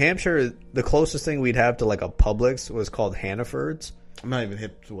 In New Hampshire, the closest thing we'd have to like a Publix was called Hannaford's. I'm not even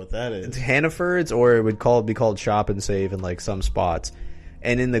hip to what that is. It's Hannaford's, or it would be called Shop and Save in like some spots.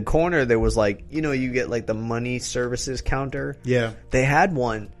 And in the corner, there was like, you get like the money services counter. Yeah. They had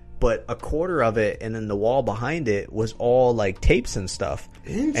one, but a quarter of it, and then the wall behind it was all like tapes and stuff.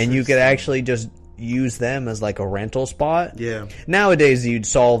 And you could actually just use them as like a rental spot. Yeah. Nowadays, you'd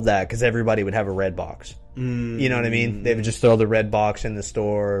solve that because everybody would have a red box. You know what I mean? They would just throw the red box in the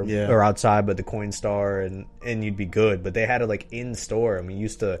store or outside by the Coinstar, and you'd be good. But they had it like in store, and we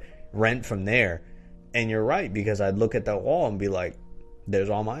used to rent from there. And you're right, because I'd look at that wall and be like, "There's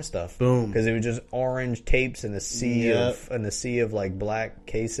all my stuff." Boom. Because it was just orange tapes and a sea of like black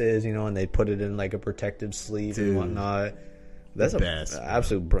cases, and they'd put it in like a protective sleeve and whatnot. That's best,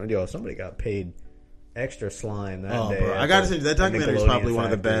 absolute. Somebody got paid extra slime that day. Bro. I gotta say that documentary is probably one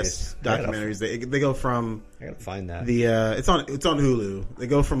of the best documentaries. They go from. I gotta find that. It's on Hulu. They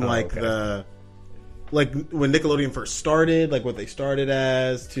go from when Nickelodeon first started, like what they started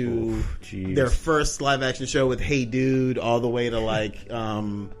as, to their first live action show with Hey Dude, all the way to like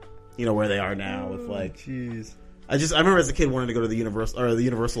where they are now with like. Jeez. I remember as a kid wanting to go to the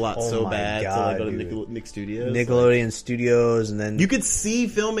Universal lot so bad God, to like go to Nick Studios. Nickelodeon Studios, and then you could see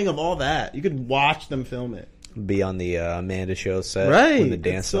filming of all that. You could watch them film it. Be on the Amanda Show set when the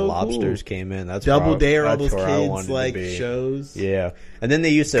Dance of the Lobsters came in. That's Double Dare, all those kids like shows. Yeah, and then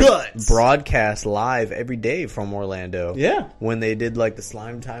they used to broadcast live every day from Orlando. Yeah, when they did like the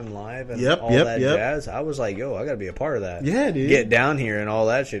Slime Time Live and all that jazz, I was like, "Yo, I gotta be a part of that." Yeah, dude. Get down here, and all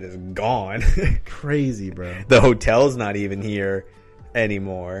that shit is gone. Crazy, bro. The hotel's not even here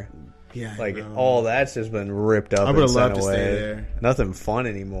anymore. Yeah, like all that's just been ripped up. I would have and loved to away. stay there. Nothing fun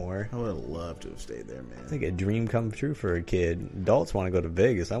anymore. I would have loved to have stayed there, man. It's like a dream come true for a kid. Adults want to go to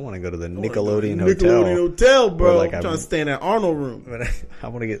Vegas. I want to go to the Nickelodeon Hotel, bro. Like I'm trying to stay in that Arnold room. I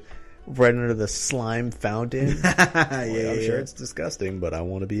want to get right under the slime fountain. I'm sure it's disgusting, but I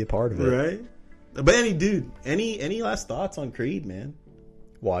want to be a part of it. Right. But any last thoughts on Creed, man?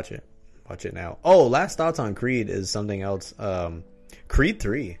 Watch it now. Oh, last thoughts on Creed is something else. Creed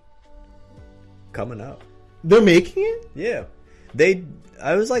 3 coming up. They're making it? Yeah.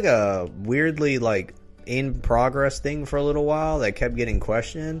 I was like a weirdly like in progress thing for a little while that kept getting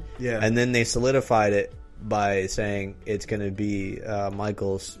questioned. Yeah. And then they solidified it by saying it's going to be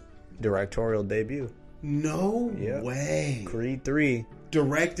Michael's directorial debut. No way. Creed 3.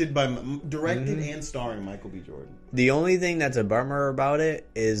 Directed and starring Michael B. Jordan. The only thing that's a bummer about it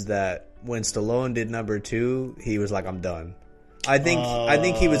is that when Stallone did number 2, he was like, "I'm done." I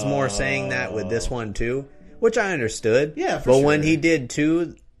think he was more saying that with this one too, which I understood. Yeah, but when he did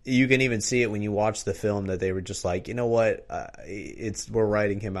 2, you can even see it when you watch the film that they were just like, you know what, we're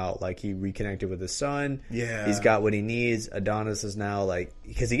writing him out. Like he reconnected with his son. Yeah, he's got what he needs. Adonis is now like,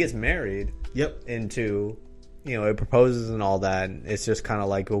 because he gets married. Yep. In 2, it proposes and all that. And it's just kind of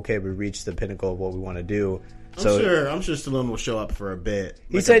like, okay, we reached the pinnacle of what we want to do. I'm sure Stallone will show up for a bit.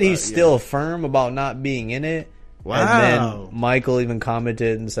 He said he's still firm about not being in it. Wow. And then Michael even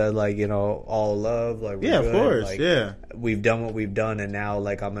commented and said, like, all love. Like, we're of good. course. Like, yeah. We've done what we've done, and now,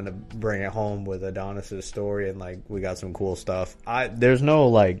 like, I'm going to bring it home with Adonis' story, and, like, we got some cool stuff. There's no,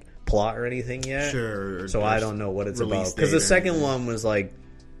 like, plot or anything yet. Sure. So I don't know what it's about. Because the second one was, like,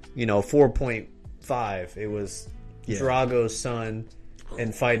 4.5. It was Drago's son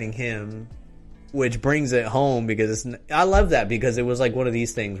and fighting him, which brings it home because I love that because it was, like, one of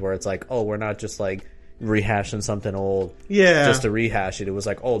these things where it's like, oh, we're not just, like, rehashing something old just to rehash it. It was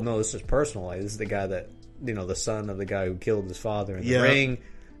like, oh no, this is personal. Like, this is the guy that the son of the guy who killed his father in the ring,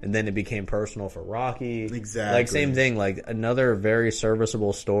 and then it became personal for Rocky. Exactly. Like, same thing, like another very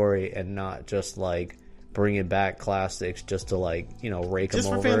serviceable story, and not just like bringing back classics just to like rake just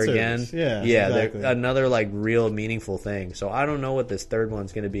them over again. Yeah, exactly. Another like real meaningful thing. So I don't know what this third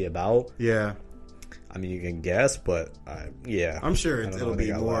one's going to be about. Yeah. I mean, you can guess, but I'm sure it'll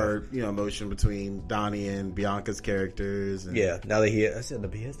be more emotion between Donnie and Bianca's characters. And now that he has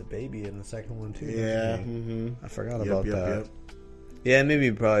the baby in the second one too. Yeah, I forgot about that. Yeah, maybe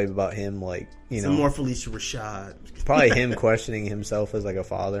probably about him, like some more Felicia Rashad. Probably him questioning himself as like a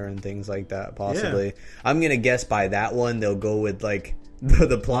father and things like that. Possibly, I'm gonna guess by that one they'll go with like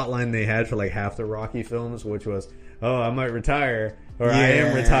the plot line they had for like half the Rocky films, which was, oh, I might retire. Or I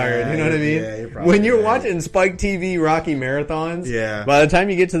am retired. You know what I mean? Yeah, when you're watching Spike TV Rocky marathons, by the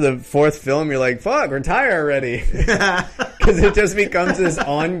time you get to the 4th film, you're like, fuck, retire already. Because it just becomes this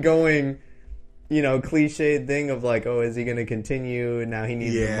ongoing, cliched thing of like, oh, is he going to continue? Now he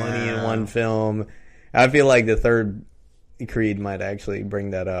needs the money in one film. I feel like the third Creed might actually bring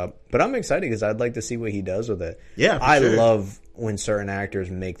that up. But I'm excited because I'd like to see what he does with it. Yeah, I love when certain actors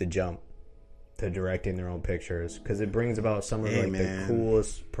make the jump to directing their own pictures, because it brings about some of the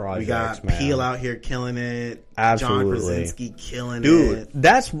coolest projects. We got Peele out here killing it. Absolutely. John Krasinski killing Dude,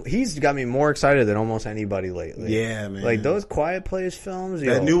 it. He's got me more excited than almost anybody lately. Yeah, man. Like those Quiet Place films.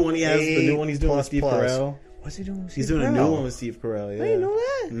 That new one he has, the new one he's doing with Steve Carell. What's he doing with He's Steve doing Carell? a new one with Steve Carell, yeah. I didn't know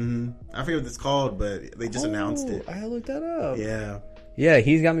that. Mm-hmm. I forget what it's called, but they just announced it. I looked that up. Yeah. Yeah,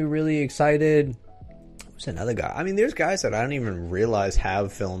 he's got me really excited. Who's another guy? I mean, there's guys that I don't even realize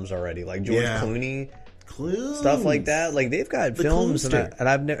have films already, like George Clooney. Clunes. Stuff like that. Like, they've got films, and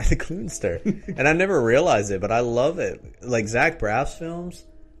I've never... The Cloonster. And I've never realized it, but I love it. Like, Zach Braff's films.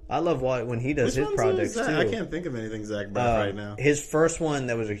 I love when he does his projects, too. I can't think of anything Zach Braff right now. His first one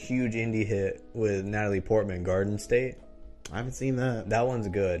that was a huge indie hit with Natalie Portman, Garden State. I haven't seen that. That one's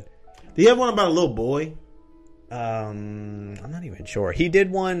good. Do you have one about a little boy? I'm not even sure. He did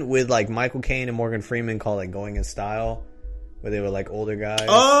one with, like, Michael Caine and Morgan Freeman called, like, Going in Style, where they were, like, older guys.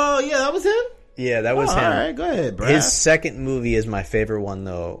 Oh, yeah, that was him? Yeah, that was him. All right, go ahead, Braff. His second movie is my favorite one,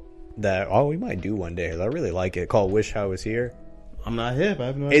 though, that, we might do one day. I really like it, called Wish I Was Here. I'm not hip. I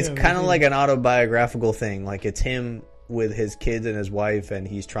have no idea. It's kind of like an autobiographical thing. Like, it's him with his kids and his wife, and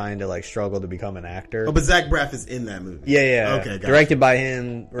he's trying to, like, struggle to become an actor. Oh, but Zach Braff is in that movie. Yeah. Okay, gotcha. Directed by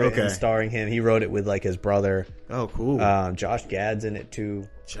him, and starring him. He wrote it with, like, his brother. Oh, cool. Josh Gad's in it, too.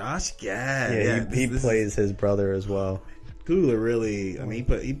 Josh Gad. Yeah, he plays his brother as well. Coogler really, I mean,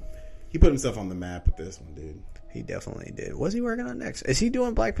 he put himself on the map with this one, dude. He definitely did. What's he working on next? Is he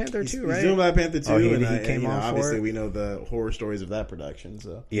doing Black Panther too? Right? He's doing Black Panther 2, he and came off obviously for it? we know the horror stories of that production.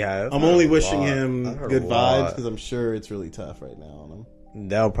 So yeah, I'm only wishing him good vibes because I'm sure it's really tough right now on him.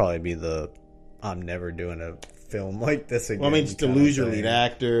 That'll probably be I'm never doing a film like this again. Well, I mean, just to lose your lead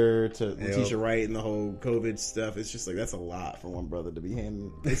actor, to Letitia Wright and the whole COVID stuff, it's just like that's a lot for one brother to be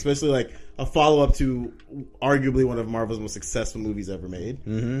handling, especially like a follow up to arguably one of Marvel's most successful movies ever made.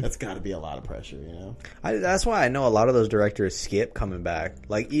 Mm-hmm. That's got to be a lot of pressure, you know. That's why I know a lot of those directors skip coming back.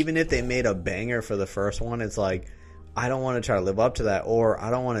 Like, even if they made a banger for the first one, it's like, I don't want to try to live up to that, or I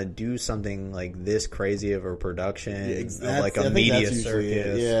don't want to do something like this crazy of a production, of like a media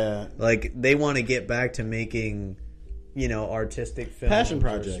circus. Yeah, like they want to get back to making, artistic films, passion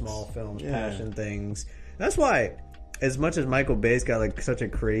projects, small films, passion things. That's why, as much as Michael Bay's got like such a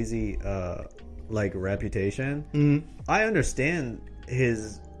crazy like reputation, I understand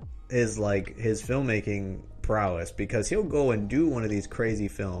his filmmaking prowess, because he'll go and do one of these crazy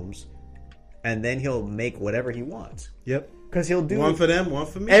films, and then he'll make whatever he wants. Yep. Because he'll do one for them, one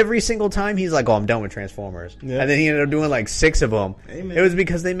for me. Every single time he's like, I'm done with Transformers. Yep. And then he ended up doing like 6 of them. Amen. It was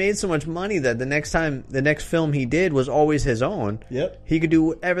because they made so much money that the next film he did was always his own. Yep. He could do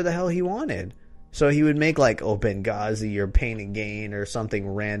whatever the hell he wanted. So he would make like Benghazi or Pain and Gain or something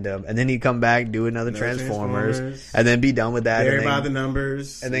random, and then he'd come back, do another Transformers, and then be done with that. Vary by the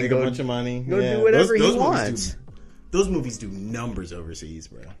numbers, and then make a bunch of money. Go do whatever he wants. Those movies do numbers overseas,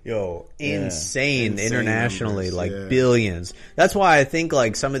 bro. Yo, insane internationally, numbers, like billions. That's why I think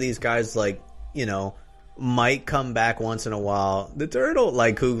like some of these guys, like, might come back once in a while. The Turtle,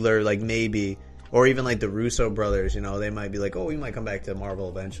 like Coogler, like maybe, or even like the Russo brothers, they might be like, we might come back to Marvel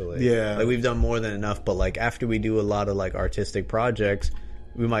eventually. Yeah, like we've done more than enough. But like after we do a lot of like artistic projects,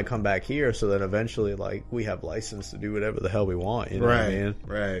 we might come back here, so that eventually like we have license to do whatever the hell we want. You know what I mean?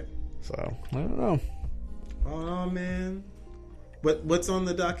 Right. So I don't know. Oh man, what's on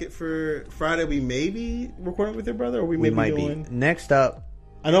the docket for Friday? We may be recording with your brother, or we might be. Next up,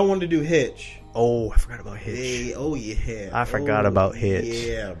 I don't want to do Hitch. Oh, I forgot about Hitch. Hey, I forgot about Hitch.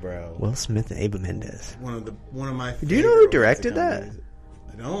 Yeah, bro. Will Smith and Ava Mendes. One of my. Do you know who directed that?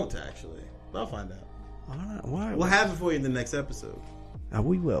 I don't actually. I'll find out. Why? We'll have it for you in the next episode.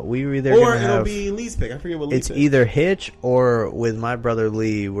 We will. We were either or it'll be Lee's pick. I forget what Lee's pick. It's either Hitch or with my brother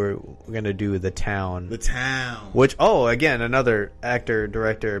Lee, we're gonna do The Town. The Town. Which again, another actor,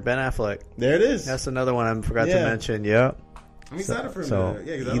 director, Ben Affleck. There it is. That's another one I forgot to mention. Yeah. I'm excited for him. So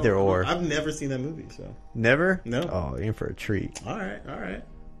either or. I've never seen that movie. So never. No. Oh, you're in for a treat. All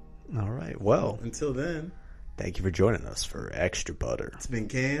right. Well, until then, thank you for joining us for Extra Butter. It's been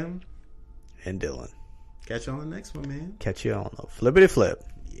Cam and Dylan. Catch you on the next one, man. Catch you on the flippity flip.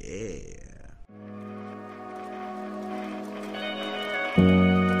 Yeah.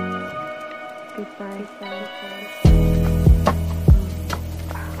 Goodbye.